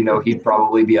 So, he'd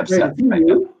probably be upset.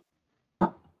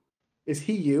 Is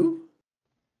he you?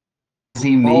 Is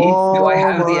he me? Do I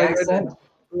have the accent?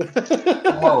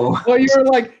 Whoa. Well,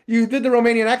 you did the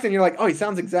Romanian accent. You're like, oh, he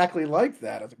sounds exactly like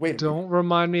that. I was like, wait. Don't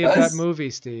remind me of that movie,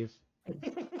 Steve.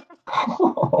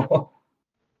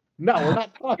 No, we're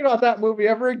not talking about that movie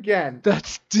ever again.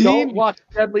 That's Dean. Don't watch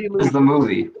Deadly Illusions. It's the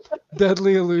movie.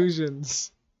 Deadly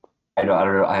Illusions. I don't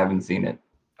know. I haven't seen it.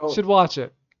 Should watch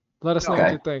it. Let us know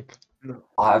what you think.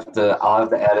 I'll have to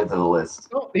add it to the list.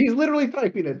 He's literally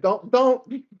typing it. Don't.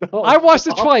 I watched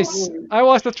it twice.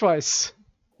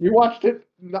 You watched it?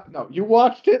 No, you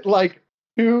watched it like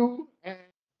 2 and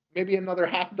maybe another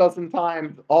half dozen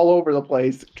times all over the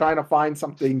place, trying to find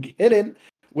something hidden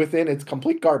within its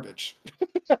complete garbage.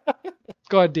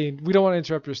 Go ahead, Dean. We don't want to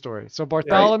interrupt your story. So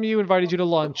Bartholomew invited you to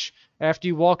lunch after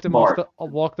you walked them off the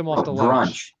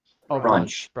lunch.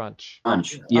 Brunch.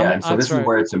 Yeah, and so this is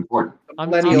where it's important.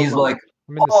 He's like,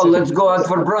 let's go out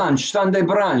for brunch, Sunday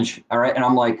brunch. All right. And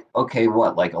I'm like, okay,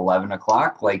 what, like 11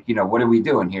 o'clock? Like, what are we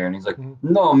doing here? And he's like,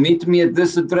 no, meet me at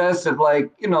this address at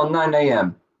 9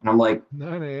 a.m. And I'm like,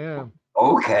 9 a.m.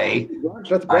 Okay.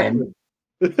 That's fine.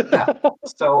 Yeah.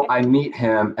 So I meet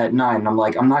him at 9 and I'm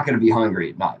like, I'm not going to be hungry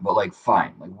at 9, but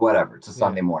fine, whatever. It's a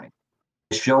Sunday morning.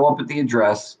 I show up at the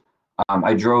address.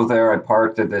 I drove there. I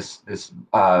parked at this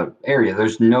area.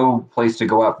 There's no place to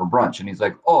go out for brunch. And he's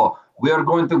like, oh, we are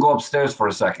going to go upstairs for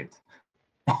a second.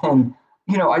 And,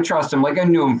 I trust him. I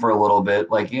knew him for a little bit.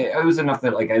 It was enough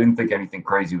that, I didn't think anything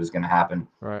crazy was going to happen.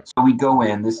 Right. So we go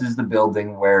in. This is the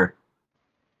building where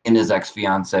his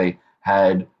ex-fiance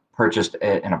had purchased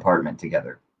an apartment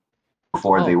together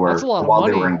before they were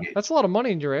engaged. That's a lot of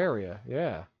money in your area.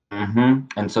 Yeah. Mm-hmm.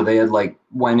 And so they had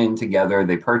went in together.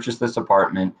 They purchased this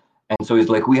apartment. And so he's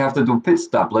like, we have to do a pit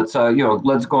stop. Let's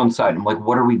go inside. I'm like,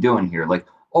 what are we doing here?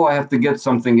 Oh, I have to get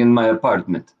something in my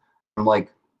apartment. I'm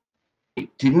like,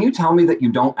 didn't you tell me that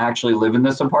you don't actually live in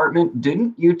this apartment?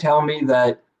 Didn't you tell me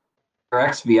that your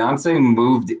ex-fiance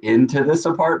moved into this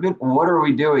apartment? What are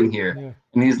we doing here? Yeah.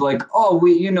 And he's like, oh,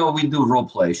 we do role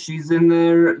play. She's in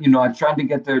there. I'm trying to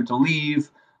get there to leave.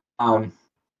 So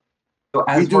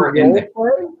as we're in there,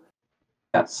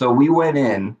 so we went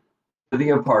into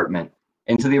the apartment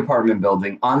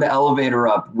building. On the elevator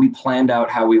up, we planned out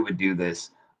how we would do this.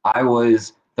 I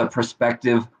was the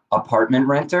prospective apartment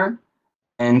renter,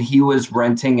 and he was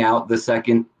renting out the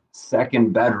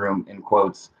second bedroom, in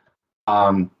quotes,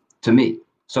 to me.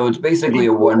 So it's basically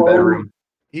a 1-bedroom.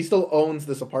 He still owns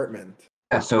this apartment.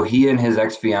 Yeah, so he and his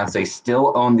ex-fiance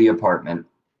still own the apartment.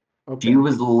 Okay. She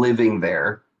was living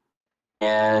there,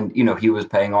 and he was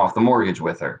paying off the mortgage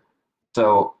with her.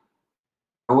 So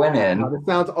I went in. Now, this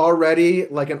sounds already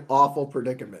like an awful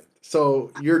predicament.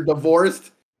 So you're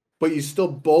divorced, but you still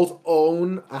both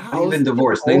own a house. Not even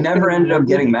divorced. They never ended up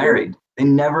getting married. They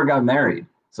never got married.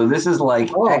 So this is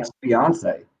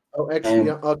ex-fiance. Oh,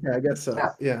 ex-fiance. Okay, I guess so.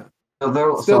 Yeah.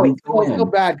 So we go in. Still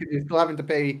bad because you're still having to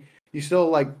pay. You're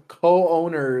still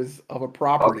co-owners of a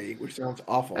property, which sounds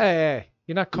awful. Hey,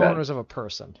 you're not co-owners of a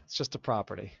person. It's just a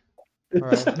property. All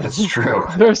right? That's true.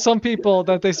 There are some people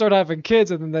that they start having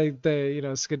kids and then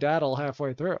they skedaddle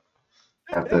halfway through.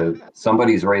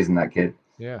 Somebody's raising that kid.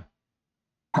 Yeah.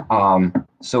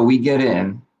 So we get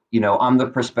in. I'm the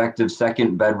prospective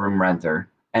second bedroom renter,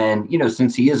 and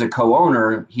since he is a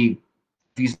co-owner, he's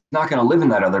not going to live in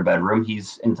that other bedroom.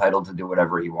 He's entitled to do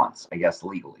whatever he wants, I guess,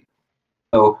 legally.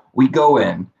 So we go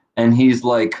in, and he's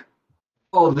like,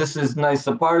 oh, this is nice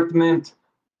apartment.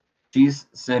 She's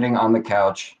sitting on the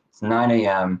couch. It's 9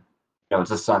 a.m.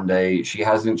 It's a Sunday. She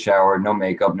hasn't showered, no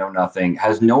makeup, no nothing.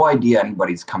 Has no idea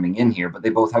anybody's coming in here, but they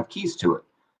both have keys to it.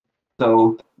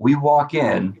 So we walk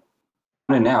in,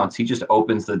 unannounced. He just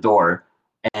opens the door,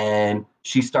 and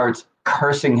she starts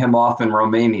cursing him off in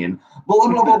Romanian. Blah,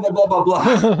 blah, blah, blah, blah,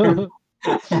 blah,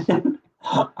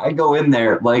 blah. I go in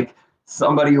there like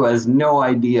somebody who has no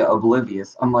idea,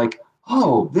 oblivious. I'm like,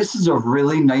 oh, this is a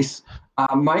really nice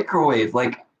microwave.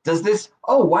 does this,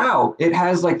 oh wow, it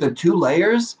has like the 2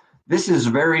 layers. This is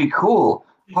very cool.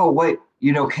 Oh wait,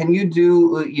 can you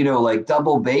do, like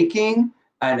double baking?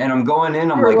 And I'm going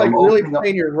in, I'm You're like, like I'm really opening up,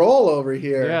 playing your role over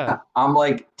here. Yeah. I'm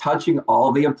like touching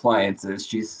all the appliances.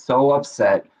 She's so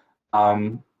upset.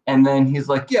 And then he's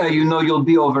like, yeah, you'll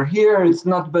be over here. It's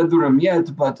not bedroom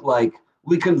yet, but like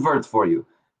we convert for you.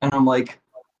 And I'm like,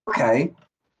 okay.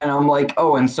 And I'm like,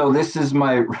 oh, and so this is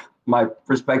my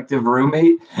prospective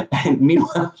roommate. And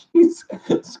meanwhile, she's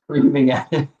screaming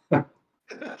at him.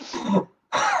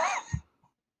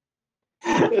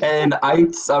 And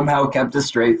I somehow kept a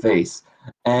straight face.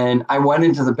 And I went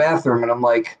into the bathroom and I'm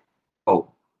like, oh,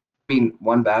 I mean,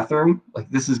 one bathroom?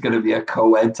 Like, this is going to be a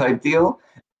co-ed type deal?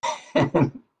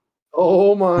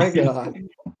 Oh my God.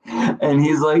 And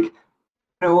he's like, you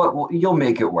know what? Well, you'll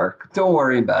make it work. Don't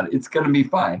worry about it. It's going to be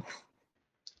fine.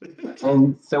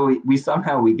 And so we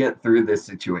somehow we get through this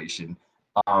situation.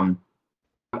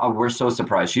 We're so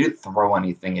surprised. She didn't throw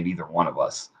anything at either one of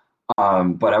us.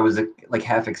 But I was like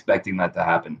half expecting that to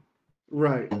happen.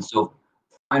 Right. And so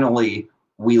finally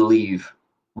we leave.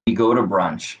 We go to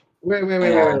brunch. Wait.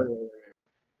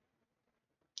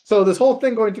 So this whole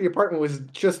thing going to the apartment was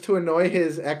just to annoy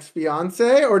his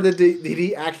ex-fiance, or did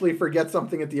he actually forget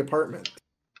something at the apartment?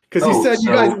 Because he said you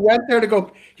guys went there to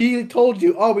go. He told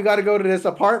you, oh, we got to go to this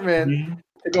apartment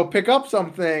to go pick up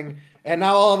something, and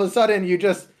now all of a sudden you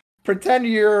just pretend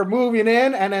you're moving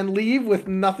in and then leave with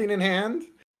nothing in hand.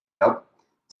 Yep.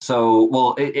 So,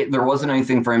 well, there wasn't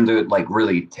anything for him to like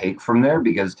really take from there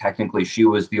because technically she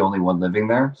was the only one living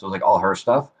there, so it was like all her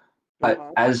stuff. But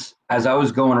as I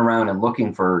was going around and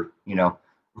looking for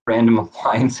random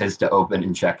appliances to open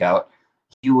and check out,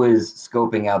 he was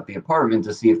scoping out the apartment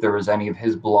to see if there was any of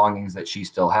his belongings that she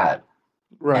still had.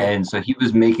 Right. And so he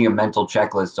was making a mental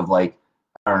checklist of like,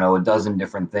 I don't know, a dozen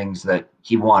different things that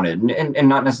he wanted, and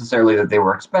not necessarily that they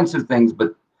were expensive things,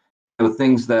 but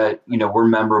things that were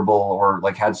memorable or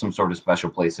like had some sort of special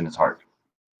place in his heart.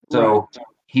 So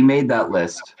he made that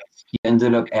list. He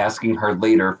ended up asking her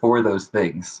later for those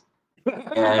things,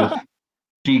 and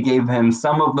she gave him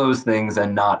some of those things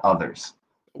and not others.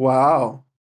 Wow.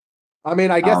 I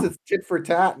mean, I guess it's tit for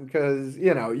tat because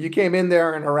you came in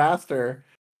there and harassed her.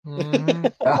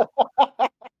 Yeah.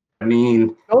 I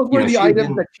mean, those were the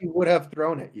items that she would have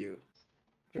thrown at you.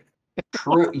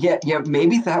 True. Yeah.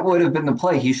 Maybe that would have been the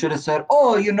play. He should have said,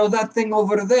 "Oh, that thing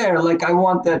over there. Like, I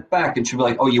want that back." And she'd be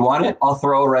like, "Oh, you want it? I'll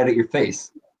throw it right at your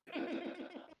face."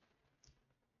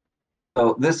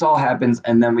 So this all happens,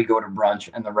 and then we go to brunch,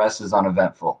 and the rest is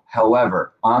uneventful.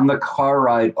 However, on the car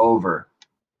ride over,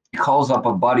 he calls up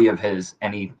a buddy of his,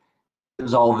 and he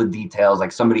gives all the details,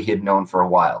 like somebody he had known for a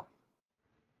while.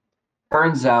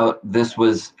 Turns out this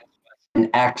was an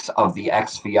ex of the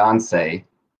ex-fiance.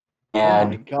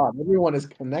 And, oh my God, everyone is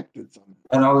connected somehow.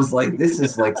 And I was like, this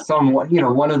is like somewhat,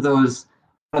 one of those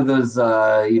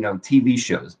TV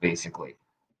shows, basically.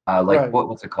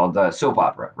 What's it called? Soap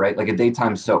opera, right? Like a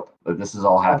daytime soap. But this is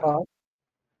all happening.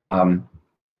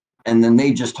 And then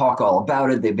they just talk all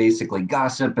about it. They basically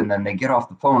gossip, and then they get off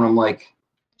the phone. I'm like,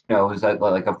 is that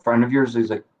like a friend of yours? He's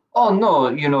like, oh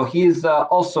no, he's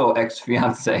also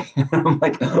ex-fiance. And I'm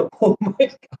like, oh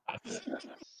my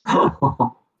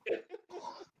God.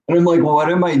 And I'm like, what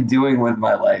am I doing with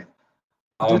my life?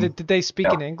 Did they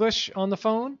speak in English on the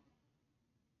phone?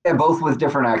 Yeah, both with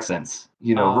different accents.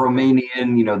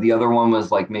 Romanian. The other one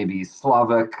was like maybe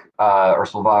Slovak or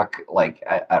Slovak. Like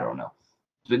I don't know,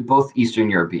 both Eastern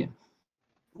European.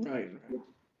 Right.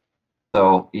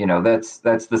 So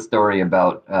that's the story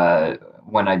about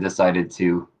when I decided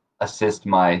to assist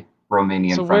my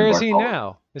Romanian friend. So where is he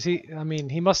now? Is he? I mean,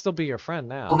 he must still be your friend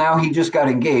now. Well, now he just got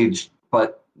engaged,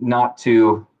 but not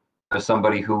to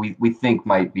somebody who we think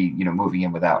might be moving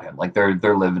in without him. Like they're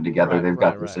living together. They've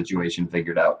got their situation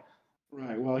figured out.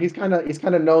 Right. Well, he's kind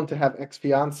of known to have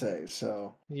ex-fiancés,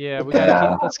 so yeah,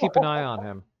 let's keep an eye on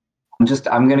him.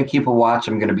 I'm gonna keep a watch.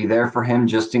 I'm gonna be there for him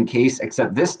just in case.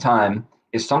 Except this time,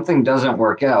 if something doesn't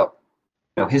work out,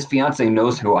 his fiance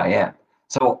knows who I am,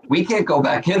 so we can't go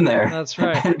back in there. That's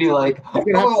right. And be like,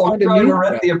 oh, I'm trying to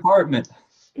rent the apartment.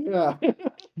 Yeah.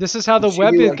 This is how the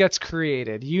web gets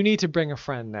created. You need to bring a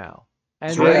friend now.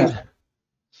 And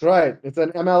right. It's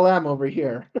an MLM over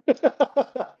here.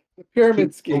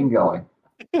 Pyramid scheme going.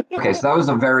 Okay, so that was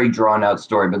a very drawn out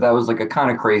story, but that was like a kind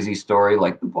of crazy story.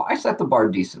 Like I set the bar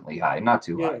decently high, not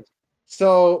too high.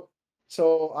 So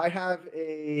I have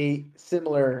a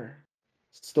similar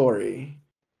story.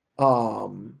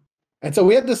 And so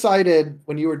we had decided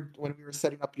when we were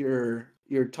setting up your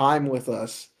time with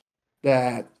us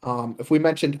that if we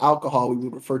mentioned alcohol, we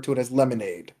would refer to it as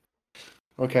lemonade.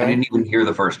 Okay. I didn't even hear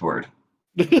the first word.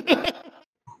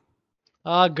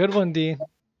 Ah, good one, Dean.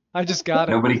 I just got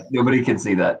it. Nobody can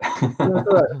see that.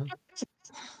 That's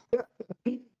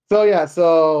right. So yeah,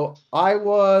 so I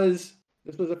was.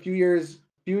 This was a few years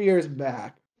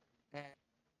back, and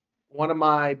one of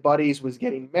my buddies was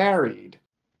getting married,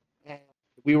 and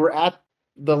we were at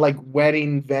the like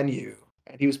wedding venue,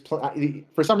 and he was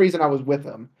for some reason I was with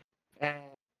him, and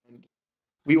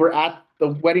we were at the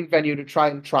wedding venue to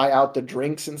try out the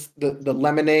drinks and the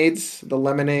lemonades There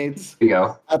you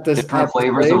go. at this Different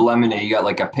flavors of lemonade. You got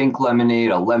like a pink lemonade,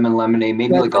 a lemon lemonade,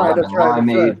 maybe That's like right, a that's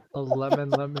lemon right, that's limeade. A lemon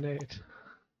lemonade.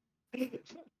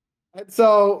 And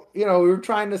so, we were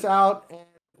trying this out, and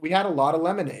we had a lot of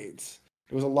lemonades.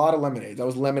 There was a lot of lemonades. I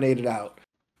was lemonaded out.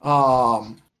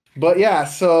 But yeah,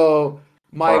 so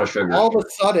A lot of sugar. all of a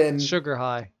sudden, Sugar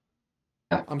high.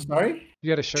 I'm sorry?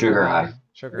 You had a sugar, Sugar high. high.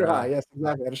 Sugar high. Yes,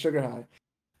 exactly. I had a sugar high.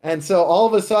 And so all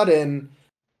of a sudden,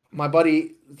 my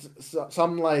buddy,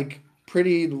 some like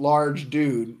pretty large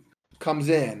dude, comes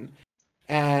in,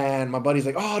 and my buddy's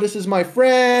like, "Oh, this is my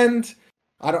friend."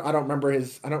 I don't remember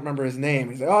his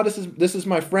name. He's like, "Oh, this is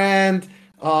my friend.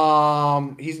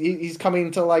 He's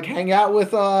coming to like hang out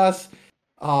with us."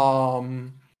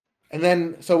 And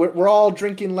then so we're all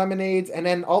drinking lemonades, and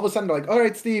then all of a sudden they're like, "All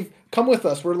right, Steve, come with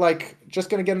us. We're like just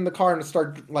gonna get in the car and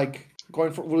start like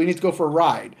we need to go for a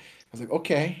ride." I was like,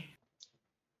 "Okay."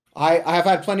 I have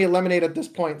had plenty of lemonade at this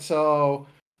point, so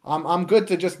I'm good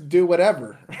to just do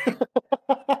whatever.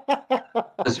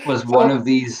 Was one of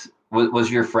these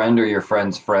was your friend or your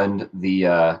friend's friend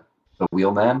the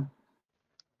wheelman?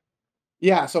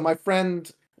 Yeah, so my friend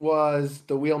was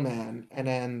the wheelman, and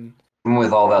then Even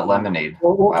with all that lemonade.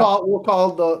 we'll Wow.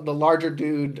 call the larger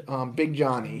dude Big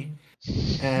Johnny,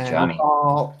 and Johnny. we'll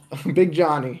call Big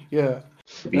Johnny. Yeah.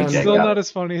 BJ, Still got not it.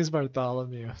 as funny as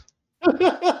Bartholomew.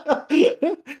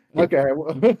 Okay.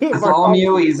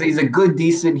 Bartholomew, he's a good,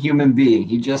 decent human being.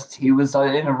 He was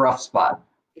in a rough spot.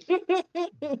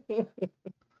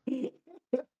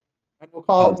 And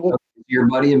we'll Your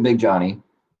buddy and Big Johnny.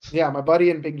 yeah, my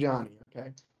buddy and Big Johnny. Okay.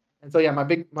 And so yeah,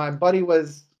 my buddy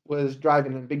was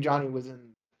driving, and Big Johnny was in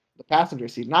the passenger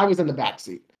seat, and I was in the back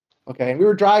seat. Okay, and we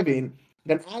were driving.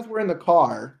 Then as we're in the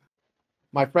car,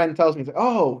 my friend tells me, he's like,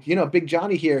 "Oh, Big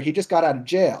Johnny here. He just got out of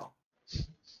jail."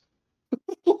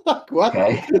 Like, what?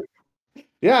 Okay.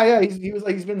 Yeah.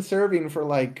 He's been serving for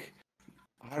like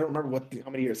I don't remember how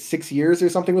many years, 6 years or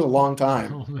something. It was a long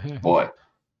time. Oh man. Boy.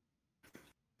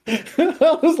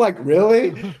 I was like,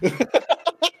 really?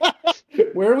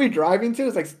 Where are we driving to?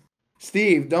 It's like,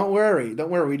 Steve, don't worry.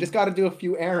 We just got to do a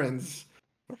few errands.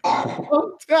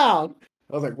 Down.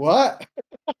 I was like, what?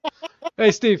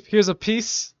 Hey Steve, here's a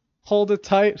piece. Hold it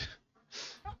tight.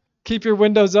 Keep your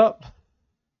windows up.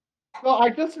 Well, I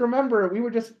just remember we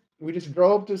just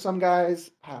drove to some guy's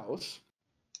house,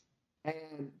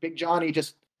 and Big Johnny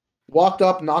just walked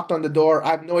up, knocked on the door.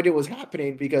 I have no idea what was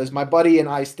happening because my buddy and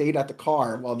I stayed at the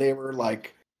car while they were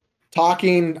like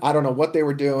talking. I don't know what they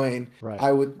were doing. Right.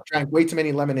 I drank way too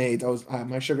many lemonades. I was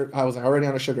already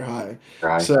on a sugar high.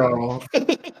 Right. So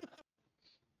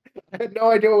I had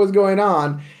no idea what was going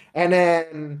on. And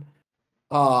then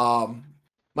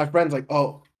my friend's like,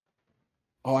 oh,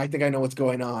 I think I know what's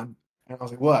going on. And I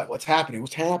was like, what? What's happening?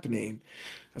 What's happening?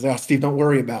 I was like, oh, Steve, don't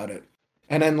worry about it.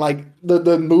 And then like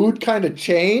the mood kind of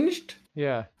changed.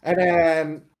 Yeah. And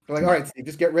then they're like, all right, Steve,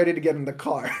 just get ready to get in the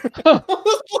car. I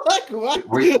was like, what?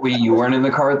 You weren't in the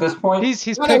car at this point? We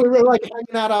were like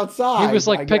hanging out outside. He was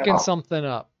like I guess. picking something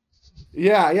up.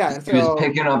 Yeah. And He was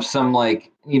picking up some like,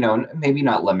 maybe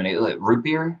not lemonade, like root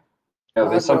beer. No,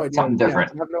 there's something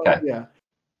different. I have no Okay. idea.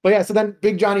 But yeah, so then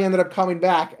Big Johnny ended up coming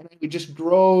back, and we just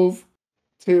drove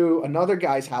to another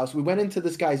guy's house. We went into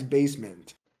this guy's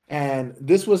basement, and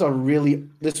this was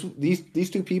these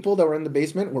two people that were in the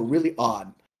basement were really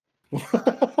odd.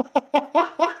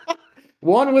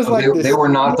 One was like they were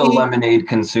not the lemonade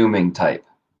consuming type.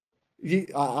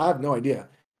 I have no idea.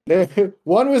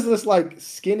 One was this like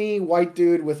skinny white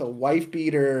dude with a wife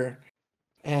beater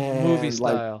and Movie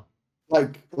style.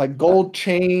 like gold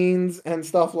chains and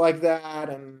stuff like that,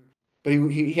 but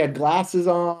he had glasses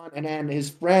on, and then his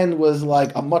friend was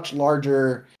like a much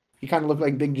larger. He kind of looked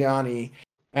like Big Johnny,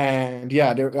 and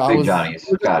yeah, Big Johnny's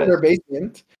got in their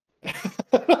basement.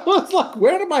 I was like,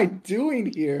 "What am I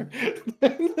doing here?"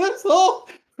 this whole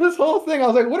thing, I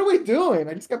was like, "What are we doing?"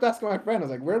 I just kept asking my friend. I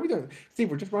was like, "Where are we doing?" Steve,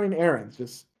 we're just running errands.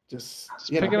 Just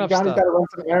picking up Johnny's stuff. got to run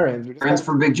some errands. Friends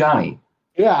for Big Johnny.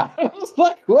 Yeah, I was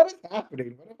like, "What is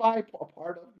happening? What am I a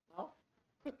part of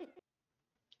now?"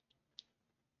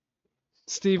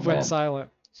 Steve went silent.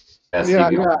 Yes, Yeah.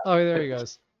 Oh, there he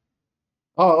goes.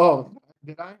 Oh,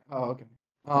 did I? Oh, okay.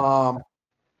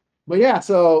 But yeah,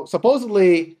 so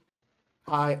supposedly,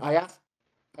 I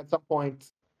at some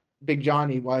point, Big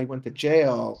Johnny, while he went to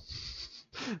jail.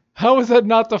 How is that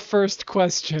not the first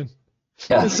question?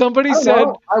 Yeah. Somebody I don't said,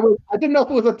 know. I didn't know if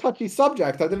it was a touchy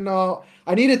subject. I didn't know.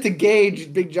 I needed to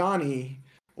gauge Big Johnny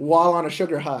while on a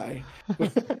sugar high.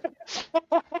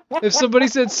 if somebody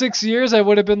said 6 years, I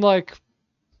would have been like,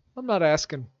 I'm not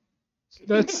asking.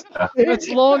 That's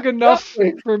long enough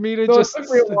Exactly. for me to So just. it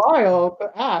took me a while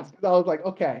to ask. I was like,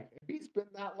 okay, if he's been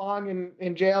that long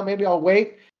in jail, maybe I'll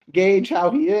wait, gauge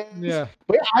how he is. Yeah.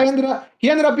 But he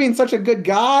ended up being such a good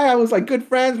guy. I was like good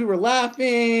friends. We were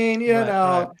laughing, you Right,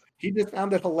 know. right. He just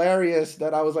found it hilarious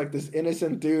that I was like this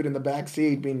innocent dude in the back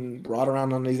seat being brought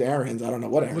around on these errands. I don't know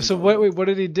what errands. So what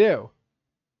did he do?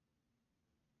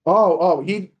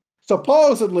 He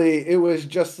supposedly it was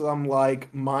just some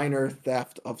like minor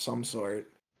theft of some sort.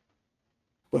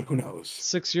 But who knows?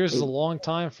 6 years is a long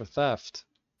time for theft.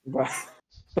 But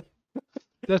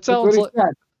That sounds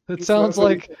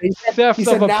like theft he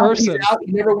said of a now person. He's out,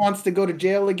 he never wants to go to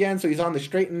jail again, so he's on the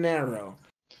straight and narrow.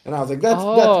 And I was like, that's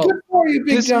Oh, good for you,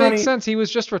 Big This Johnny. makes sense. He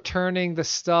was just returning the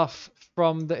stuff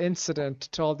from the incident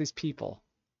to all these people.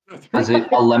 Is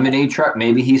it a lemonade truck?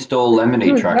 Maybe he stole a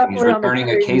lemonade truck and he's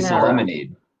returning a case of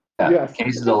lemonade. Yeah, Yes.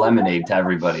 cases of lemonade to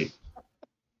everybody.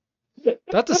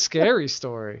 That's a scary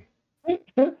story.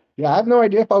 Yeah, I have no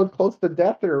idea if I was close to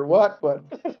death or what, but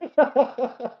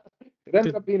it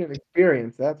ended up being an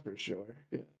experience, that's for sure.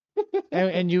 Yeah.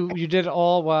 And you did it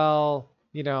all while,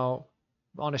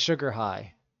 on a sugar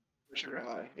high. Sugar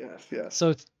high, yes.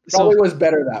 So Probably was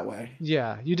better that way.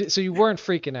 yeah, you did. So you weren't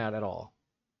freaking out at all.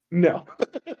 No.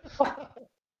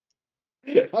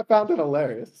 I found it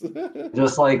hilarious.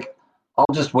 Just like,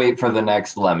 I'll just wait for the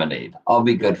next lemonade. I'll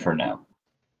be good for now.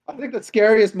 I think the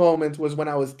scariest moment was when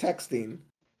I was texting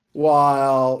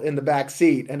while in the back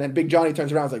seat, and then Big Johnny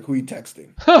turns around and is like, who are you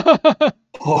texting?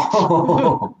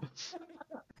 Oh,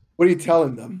 What are you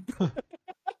telling them?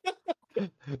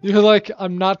 You're like,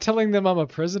 I'm not telling them I'm a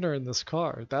prisoner in this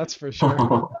car. That's for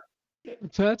sure.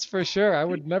 That's for sure. I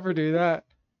would never do that.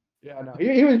 Yeah, no,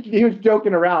 he was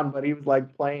joking around, but he was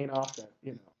like playing off that,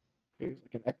 he was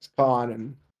like an ex-con,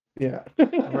 and yeah.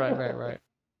 Right.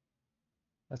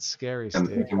 That's scary,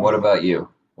 Steve. and what about you?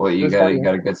 What you got? You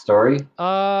got a good story?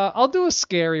 I'll do a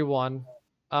scary one.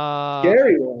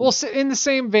 Scary one. Well, in the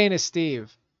same vein as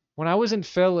Steve, when I was in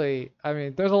Philly, I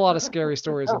mean, there's a lot of scary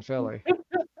stories in Philly.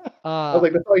 I was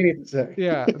like, that's all you need to say.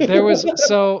 Yeah,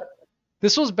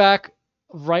 this was back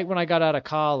right when I got out of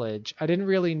college. I didn't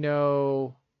really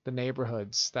know the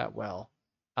neighborhoods that well.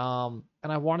 And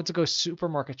I wanted to go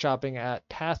supermarket shopping at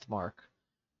Pathmark.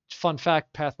 Fun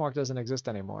fact, Pathmark doesn't exist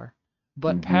anymore.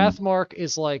 But Pathmark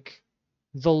is like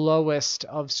the lowest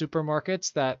of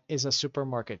supermarkets that is a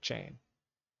supermarket chain.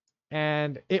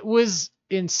 And it was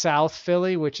in South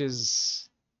Philly, which is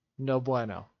no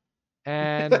bueno.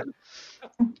 And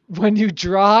when you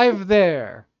drive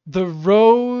there, the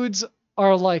roads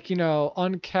are like,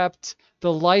 unkept.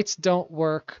 The lights don't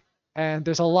work. And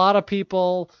there's a lot of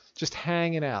people just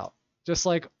hanging out. Just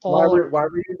like Why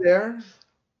were you there?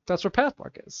 That's where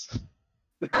Pathmark is.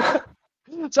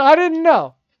 So I didn't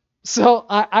know. So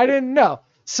I didn't know.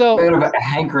 So I have a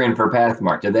hankering for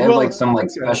Pathmark. Did they have like some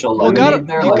special you lemonade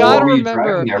there? You Like, gotta what were remember.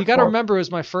 driving there You gotta for? remember, it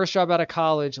was my first job out of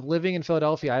college. Living in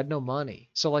Philadelphia, I had no money,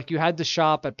 so like you had to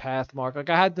shop at Pathmark. Like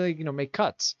I had to make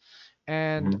cuts,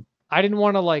 and I didn't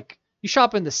want to you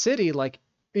shop in the city, like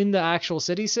in the actual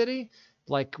city,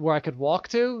 like where I could walk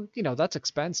to. That's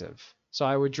expensive. So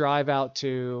I would drive out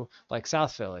to like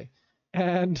South Philly,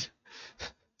 and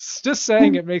just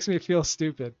saying it makes me feel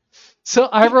stupid. So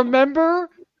I remember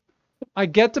I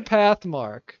get to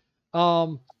Pathmark,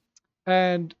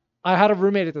 and I had a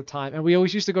roommate at the time, and we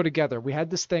always used to go together. We had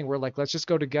this thing where let's just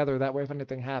go together. That way, if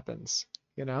anything happens,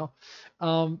 and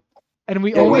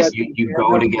we always you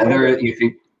go together.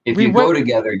 If you go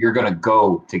together, you're gonna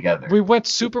go together. We went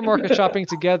supermarket shopping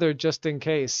together just in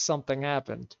case something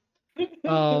happened.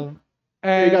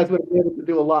 And you guys would have been able to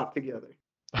do a lot together.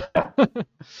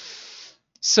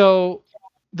 So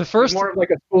the first it's more of like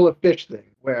a school of fish thing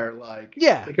where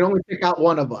they can only pick out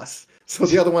one of us so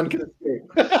the other one can escape.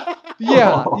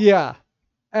 yeah.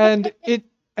 And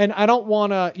I don't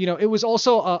want to, it was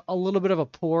also a little bit of a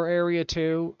poor area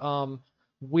too.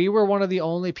 We were one of the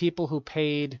only people who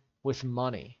paid with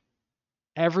money.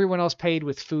 Everyone else paid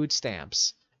with food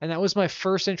stamps. And that was my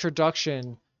first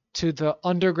introduction to the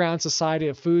underground society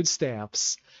of food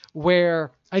stamps,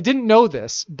 where I didn't know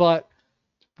this, but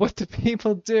what the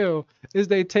people do is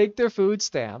they take their food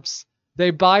stamps,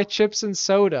 they buy chips and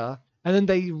soda, and then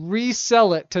they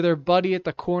resell it to their buddy at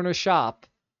the corner shop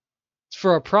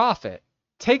for a profit.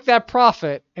 Take that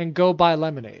profit and go buy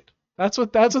lemonade. That's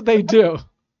what they do.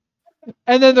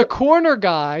 And then the corner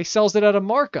guy sells it at a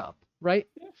markup, right?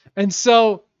 And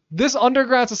so this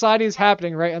underground society is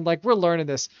happening, right? And like we're learning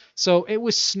this. So it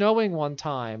was snowing one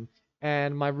time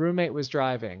and my roommate was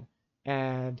driving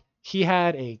and he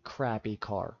had a crappy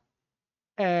car.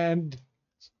 And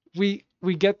we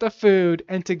get the food,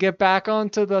 and to get back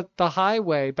onto the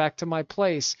highway back to my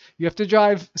place, you have to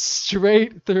drive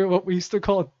straight through what we used to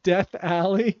call Death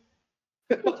Alley.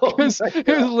 Oh Because my it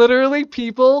was God. literally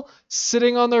people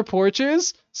sitting on their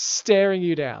porches staring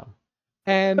you down.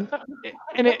 And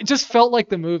it just felt like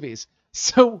the movies.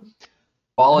 So,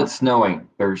 While it's snowing,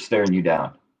 they're staring you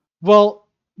down. well,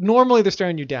 normally they're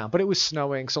staring you down, but it was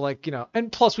snowing, so like,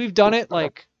 and plus we've done it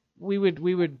like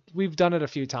we've done it a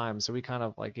few times, so we kind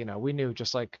of like, we knew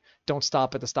just like don't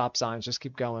stop at the stop signs, just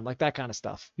keep going, like that kind of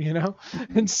stuff.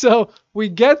 And so we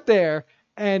get there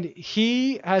and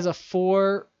he has a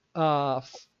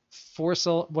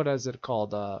what is it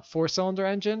called? Four-cylinder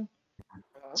engine.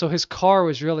 So his car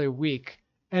was really weak.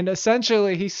 And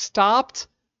essentially he stopped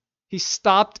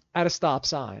at a stop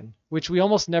sign, which we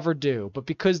almost never do, but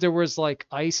because there was like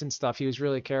ice and stuff, he was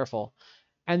really careful.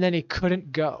 And then he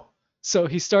couldn't go. So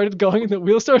he started going and the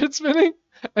wheel started spinning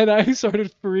and I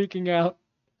started freaking out.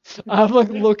 I'm like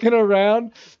looking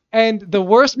around and the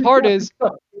worst part is,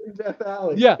 Death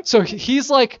Alley. yeah, so he's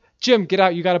like, Jim, get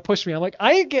out, you got to push me. I'm like,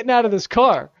 I ain't getting out of this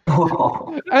car.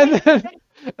 And then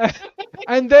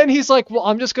and then he's like, well,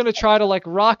 I'm just going to try to like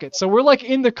rock it. So we're like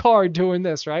in the car doing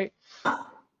this, right?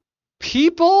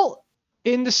 People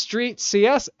in the street see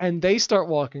us and they start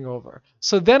walking over.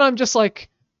 So then I'm just like,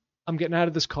 I'm getting out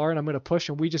of this car and I'm going to push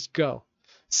and we just go.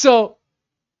 So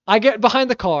I get behind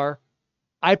the car.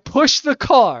 I push the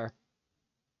car.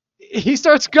 He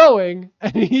starts going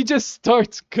and he just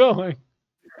starts going.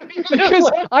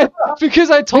 Because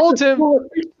I told him,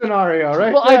 Scenario,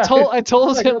 right? well, Yeah. I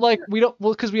told him like we don't,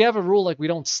 well, because we have a rule like we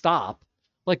don't stop,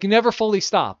 like you never fully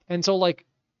stop, and so like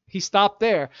he stopped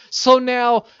there. So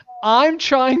now I'm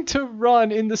trying to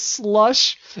run in the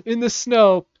slush, in the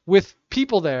snow with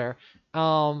people there,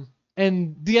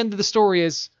 and the end of the story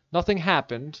is nothing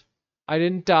happened. I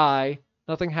didn't die.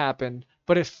 Nothing happened,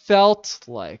 but it felt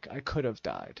like I could have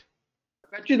died.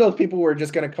 I bet you those people were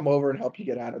just going to come over and help you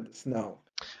get out of the snow.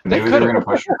 Maybe could've. they're gonna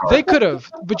push your car. They could have,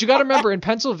 but you got to remember in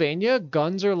Pennsylvania,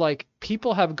 guns are like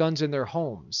people have guns in their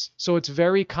homes. So it's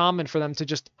very common for them to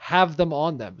just have them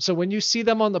on them. So when you see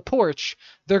them on the porch,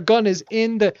 their gun is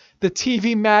in the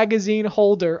TV magazine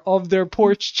holder of their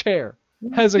porch chair,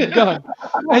 has a gun.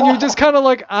 And you're just kind of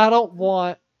like, I don't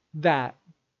want that.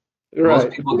 Most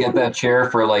Right. people get that chair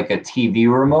for like a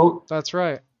TV remote. That's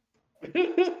right.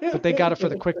 But they got it for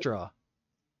the quick draw.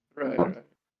 Right.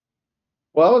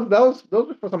 Well, those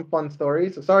are for some fun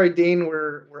stories. So sorry, Dean,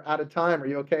 we're out of time. Are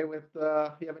you okay with?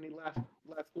 You have any last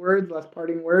words, last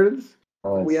parting words?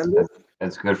 We end this?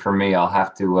 That's good for me. I'll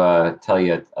have to tell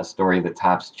you a story that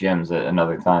tops Jim's at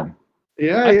another time.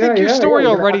 Yeah, I think your story yeah.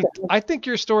 already. I think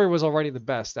your story was already the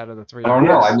best out of the three. I don't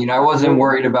know. Yes. I mean, I wasn't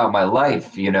worried about my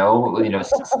life. You know,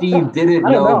 Steve didn't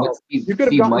I don't know, know. but You could have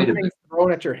Steve might gotten have been. things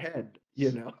thrown at your head.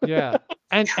 Yeah,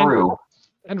 and True.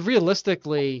 And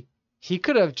realistically, he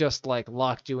could have just like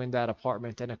locked you in that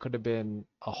apartment, and it could have been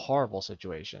a horrible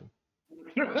situation.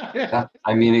 I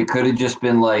mean, it could have just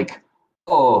been like,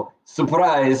 oh,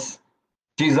 surprise,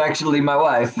 she's actually my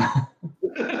wife.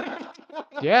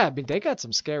 Yeah, I mean they got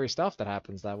some scary stuff that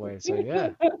happens that way. So yeah,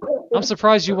 I'm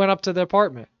surprised you went up to the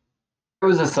apartment. It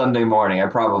was a Sunday morning. I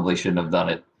probably shouldn't have done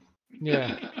it.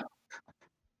 Yeah.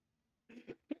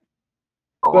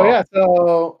 Oh, So well. yeah,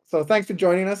 so thanks for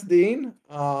joining us, Dean.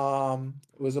 It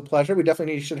was a pleasure. We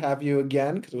definitely should have you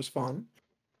again because it was fun.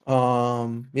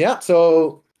 Yeah,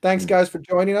 so thanks guys for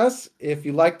joining us. If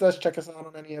you liked us, check us out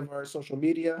on any of our social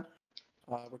media.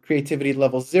 We're Creativity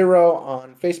Level 0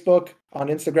 on Facebook. On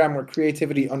Instagram, we're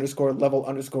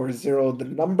creativity_level_0 the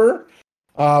number.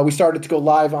 We started to go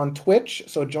live on Twitch,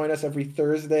 so join us every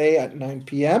Thursday at 9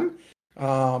 p.m.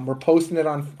 We're posting it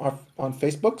on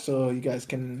Facebook, so you guys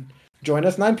can join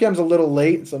us. 9 p.m. is a little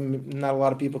late, so not a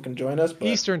lot of people can join us. But...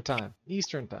 Eastern time.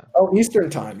 Oh, Eastern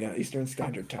time. Yeah, Eastern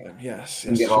Standard Time. Yes.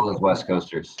 And get all those West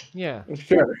Coasters. Yeah.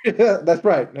 Sure. That's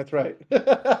right.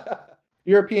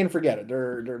 European, forget it.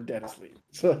 They're dead asleep.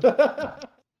 So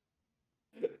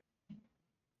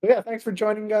yeah, thanks for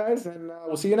joining, guys, and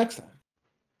we'll see you next time.